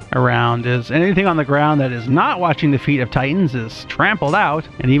shifts around. Is anything on the ground that is not watching the feet of Titans is trampled out,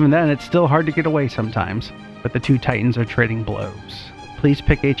 and even then, it's still hard to get away sometimes. But the two Titans are trading blows. Please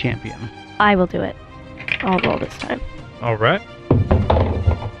pick a champion. I will do it. I'll roll this time. All right.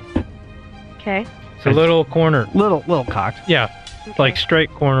 Okay. It's a little corner. Little cocked. Yeah. Like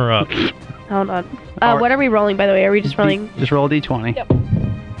straight corner up. Hold on. Alright. What are we rolling, by the way? Are we just rolling? Just roll a d20. Yep.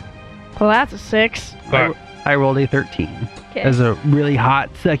 Well, that's a 6. Fuck. I rolled a 13. Okay. As a really hot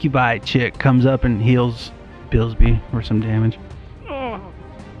succubi chick comes up and heals Billsby for some damage.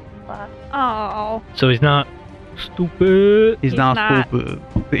 Oh. So he's not stupid. He's He's not not. stupid.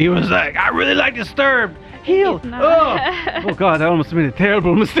 He was like, I really like Disturbed. Heal. He's Oh. not. Oh God, I almost made a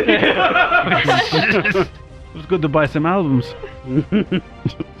terrible mistake. It was good to buy some albums.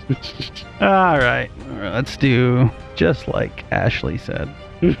 All right, let's do just like Ashley said.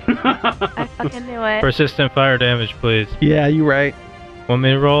 I fucking knew it. Persistent fire damage, please. Yeah, you're right. Want me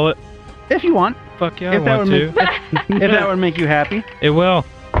to roll it? If you want. Fuck yeah, If I that want would to. If that would make you happy. It will.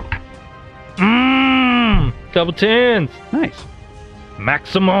 Double tens. Nice.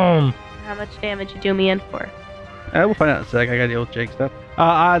 Maximum. How much damage you do me in for? We'll find out in a sec. I gotta deal with Jake stuff.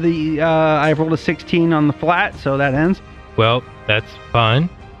 I rolled a 16 on the flat, so that ends. Well, that's fine.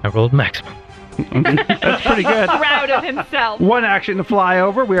 I rolled maximum. That's pretty good. Proud of himself. One action to fly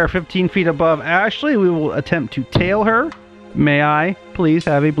over. We are 15 feet above Ashley. We will attempt to tail her. May I please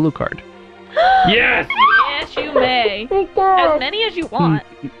have a blue card? Yes! Yes, you may. As many as you want.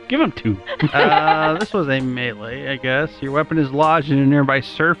 Give him 2. This was a melee, I guess. Your weapon is lodged in a nearby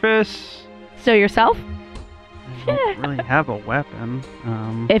surface. So yourself? I don't really have a weapon.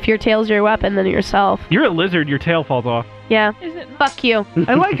 If your tail's your weapon, then yourself. You're a lizard. Your tail falls off. Yeah. Is it? Fuck you.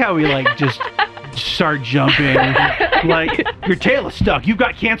 I like how we just start jumping. Like, your tail is stuck. You've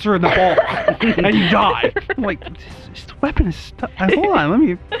got cancer in the balls, and you die. I'm like, this weapon is stuck. Hold on, let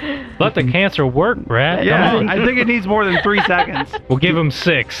me. Let the cancer work, Brad. Yeah, Come on. I think it needs more than 3 seconds. We'll give him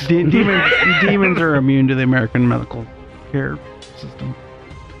 6. Demons are immune to the American medical care system.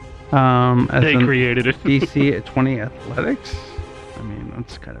 As They created it. DC at 20 athletics. I mean,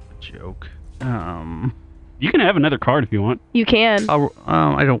 that's kind of a joke. You can have another card if you want. You can.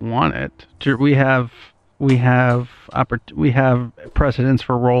 I don't want it. We have precedence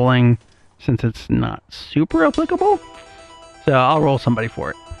for rolling since it's not super applicable. So I'll roll somebody for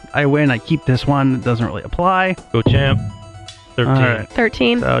it. I win. I keep this one. It doesn't really apply. Go champ. 13. All right.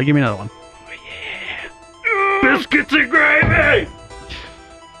 13. So give me another one. Biscuits and gravy!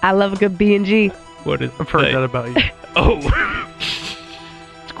 I love a good B&G. What is I've heard say? that about you. Oh.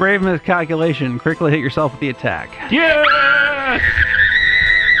 It's grave miscalculation. Critically hit yourself with the attack. Yes!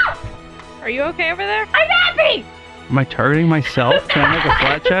 Are you okay over there? I'm happy! Am I targeting myself? Can I make a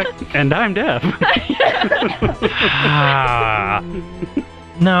flat check? And I'm deaf. Ah.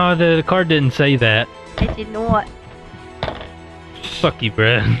 No, the card didn't say that. I did not. Fuck you,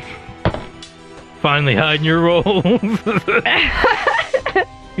 Brad. Finally hiding your rolls.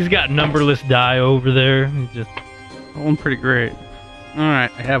 He's got numberless die over there. He's just Rolling pretty great.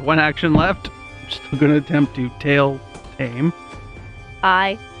 Alright, I have one action left. I'm still going to attempt to tail tame.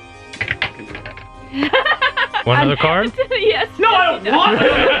 I. one other card. Yes. No, I don't want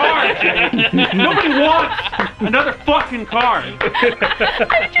another card, Jake. Nobody wants another fucking card.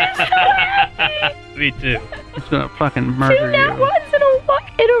 Me too. I'm just going to fucking murder That you. one's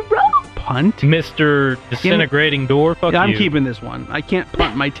in a row. Punt? Mr. Disintegrating Door. Fuck Yeah, you. I'm keeping this one. I can't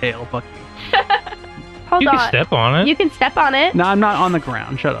punt my tail. Fuck you. Hold You on. can step on it. You can step on it. No, I'm not on the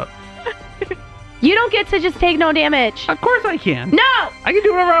ground. Shut up. You don't get to just take no damage. Of course I can. No! I can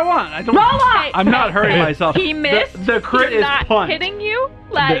do whatever I want. I don't. Roll on! I'm not hurting myself. He missed. The crit He's is not punt. hitting you.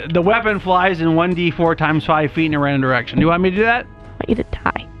 Like The weapon flies in 1d4 times 5 feet in a random direction. Do you want me to do that? I want you to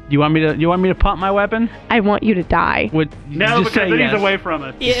die. You want me to punt my weapon? I want you to die. Would No, just because say then yes. he's away from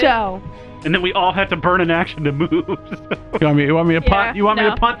us. Yeah. So, And then we all have to burn an action to move. You want me to punt? Yeah, You want me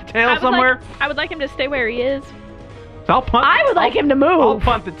no. to punt the tail I would somewhere? I would like him to stay where he is. So I'll punt. I would like him to I'll move.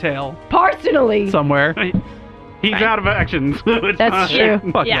 punt the tail Personally. somewhere. He's out of actions. It's That's fine.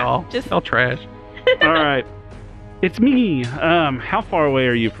 true. Fuck Yeah, y'all. just- Y'all trash. All right. It's me. How far away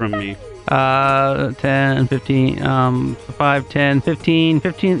are you from me? 10, 15, 5, 10, 15,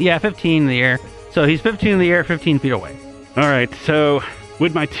 15. Yeah, 15 in the air. So he's 15 in the air, 15 feet away. All right. So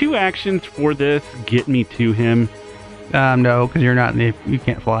would my 2 actions for this get me to him? No, because you're not in the. You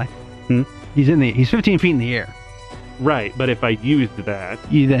can't fly. Hmm? He's 15 feet in the air. Right. But if I used that,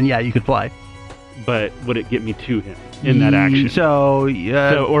 You could fly. but would it get me to him in that action? So,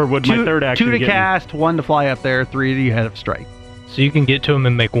 or would my third action 2 to get me- cast, 1 to fly up there, 3 to you have strike. So you can get to him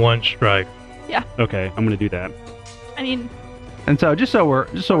and make 1 strike. Okay, I'm gonna do that. I mean, And so just so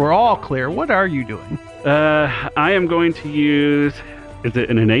we're all clear, what are you doing? I am going to use. Is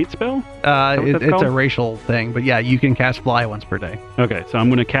it an innate spell? what that's It's called? a racial thing, but yeah, you can cast fly once per day. Okay, so I'm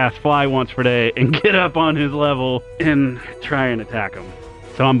going to cast Fly once per day and get up on his level and try and attack him.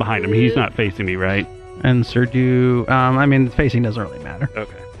 So I'm behind him. He's not facing me, right? And Sirdu, facing doesn't really matter.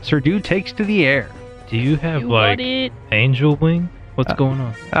 Okay. Sirdu takes to the air. Do you have you like want it. angel wing? What's going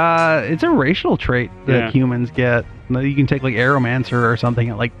on? It's a racial trait that Yeah. humans get. You can take like Aeromancer or something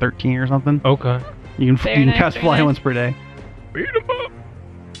at like 13 or something. Okay. You Very can nice, cast very fly nice. once per day. Beat him up.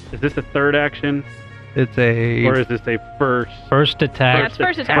 Is this a third action, It's a or is this a first? First attack, That's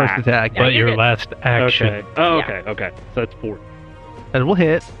first attack. first attack. Yeah, but you're your good. last action. Okay. Oh, Yeah. okay. Okay. So that's 4. That will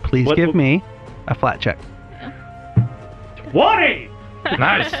hit. Please What give will- me a flat check. 20.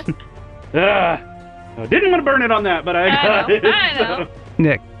 Nice. I didn't want to burn it on that, but I got know, it. I know.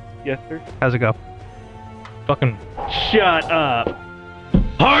 Nick, Yes, sir. how's it go? Fucking Shut up.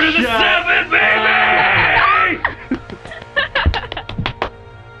 heart of the seven, baby!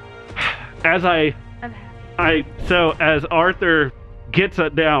 As Arthur gets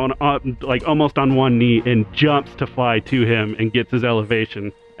it down, like almost on one knee, and jumps to fly to him and gets his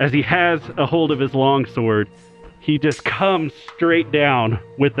elevation, as he has a hold of his longsword, he just comes straight down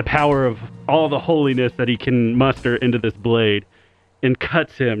with the power of all the holiness that he can muster into this blade, and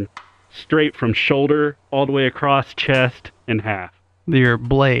cuts him straight from shoulder all the way across chest in half. Your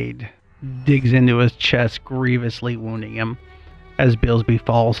blade digs into his chest, grievously wounding him as Billsby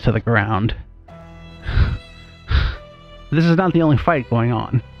falls to the ground. This is not the only fight going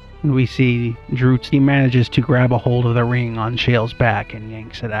on. We see Droots, he manages to grab a hold of the ring on Shale's back and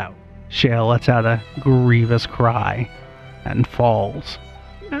yanks it out. Shale lets out a grievous cry and falls.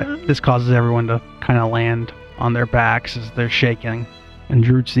 This causes everyone to kind of land on their backs as they're shaking, and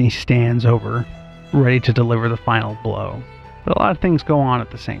Drootsy stands over, ready to deliver the final blow. But a lot of things go on at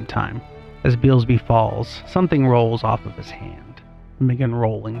the same time. As Billsby falls, something rolls off of his hand and begins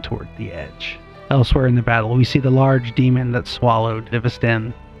rolling toward the edge. Elsewhere in the battle, we see the large demon that swallowed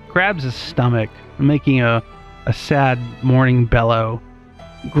Ivestin grabs his stomach, making a sad mourning bellow.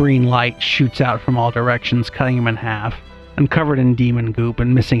 Green light shoots out from all directions, cutting him in half. And covered in demon goop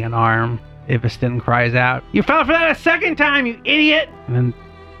and missing an arm, Ivestin cries out, "You fell for that a second time, you idiot!" And then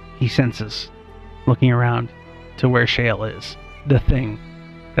he senses, looking around to where Shale is, the thing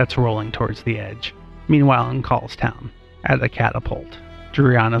that's rolling towards the edge. Meanwhile, in Callstown, at the catapult,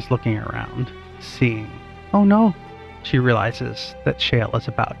 Driana's looking around, seeing, oh no, she realizes that Shale is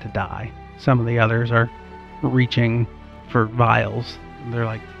about to die. Some of the others are reaching for vials. They're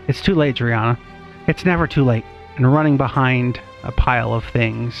like, it's too late, Driana. It's never too late. And running behind a pile of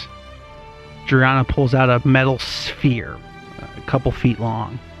things, Driana pulls out a metal sphere, a couple feet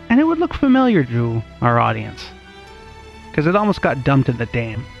long. And it would look familiar to our audience, because it almost got dumped in the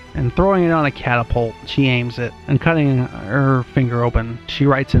dam. And throwing it on a catapult, she aims it, and cutting her finger open, she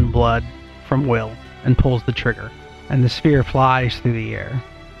writes in blood from Will, and pulls the trigger. And the sphere flies through the air,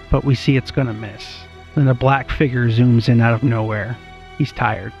 but we see it's gonna miss. Then a black figure zooms in out of nowhere. He's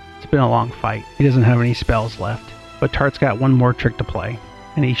tired. It's been a long fight. He doesn't have any spells left. But Tart's got one more trick to play,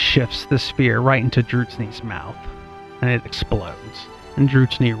 and he shifts the sphere right into Drootsny's mouth, and it explodes. And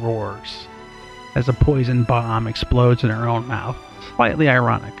Drootsny roars as a poison bomb explodes in her own mouth. Slightly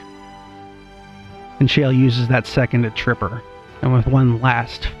ironic. And Shale uses that second to trip her, and with one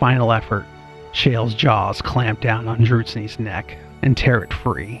last final effort, Shale's jaws clamp down on Drootsny's neck and tear it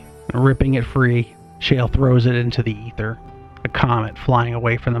free. And ripping it free, Shale throws it into the ether, a comet flying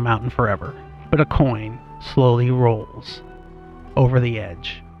away from the mountain forever. But a coin slowly rolls over the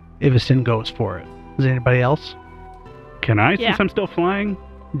edge. Ivestin goes for it. Is anybody else? Can I, Yeah. since I'm still flying?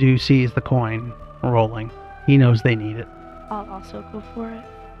 Do sees the coin rolling. He knows they need it. I'll also go for it.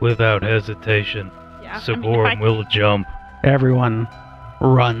 Without hesitation, Yeah. Sigorum will jump. Everyone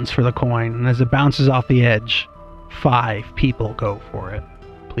runs for the coin, and as it bounces off the edge, 5 people go for it.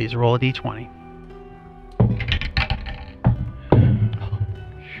 Please roll a d20.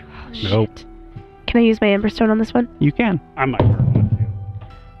 Nope. Shit. Can I use my Emberstone on this one? You can. I might burn one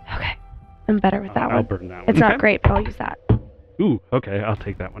too. Okay. I'm better with that I'll one. burn that one. It's not Okay. great, but I'll use that. Ooh, okay, I'll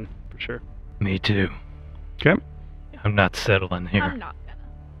take that one for sure. Me too. Okay. I'm not settling here. I'm not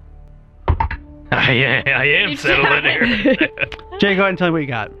gonna. I am You settling here. Jay, go ahead and tell me what you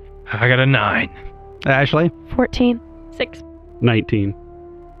got. I got a 9. Ashley? 14. 6. 19.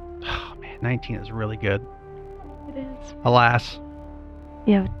 Oh man, 19 is really good. It is. Alas.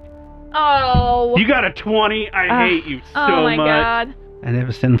 Yeah. Oh. You got a 20? I hate you so oh my much. god. And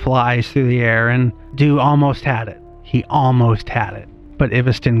Ivestin flies through the air, and Dew almost had it. He almost had it. But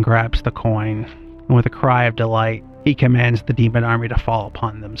Ivestin grabs the coin, and with a cry of delight, he commands the demon army to fall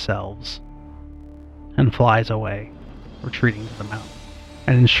upon themselves, and flies away, retreating to the mountain.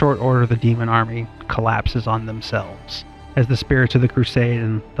 And in short order, the demon army collapses on themselves, as the spirits of the crusade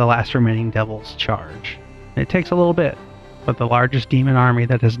and the last remaining devils charge. It takes a little bit, but the largest demon army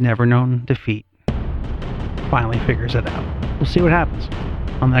that has never known defeat finally figures it out. We'll see what happens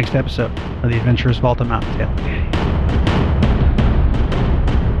on the next episode of The Adventures of Alta Mountain Tale.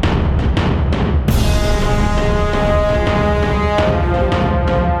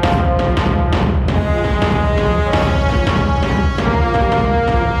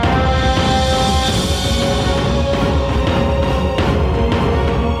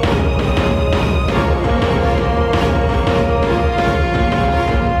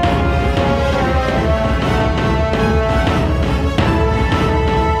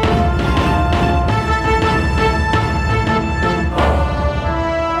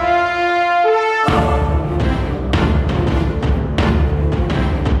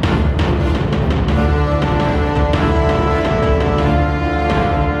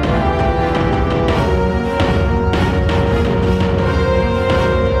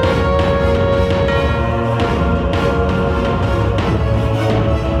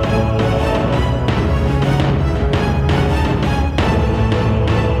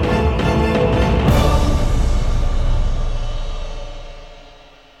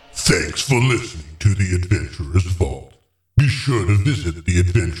 listening to The Adventurer's Vault. Be sure to visit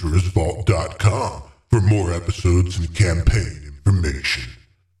theadventurersvault.com for more episodes and campaign information.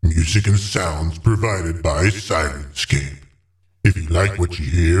 Music and sounds provided by Sirenscape. If you like what you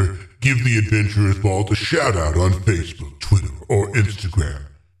hear, give The Adventurer's Vault a shout out on Facebook, Twitter, or Instagram.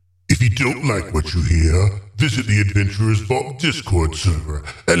 If you don't like what you hear, visit the Adventurer's Vault Discord server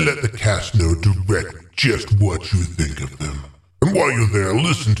and let the cast know directly just what you think of them. And while you're there,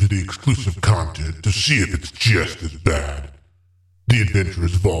 listen to the exclusive content to see if it's just as bad. The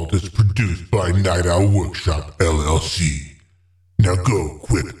Adventurer's Vault is produced by Night Owl Workshop, LLC. Now go,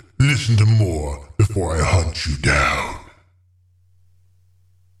 quick, listen to more before I hunt you down.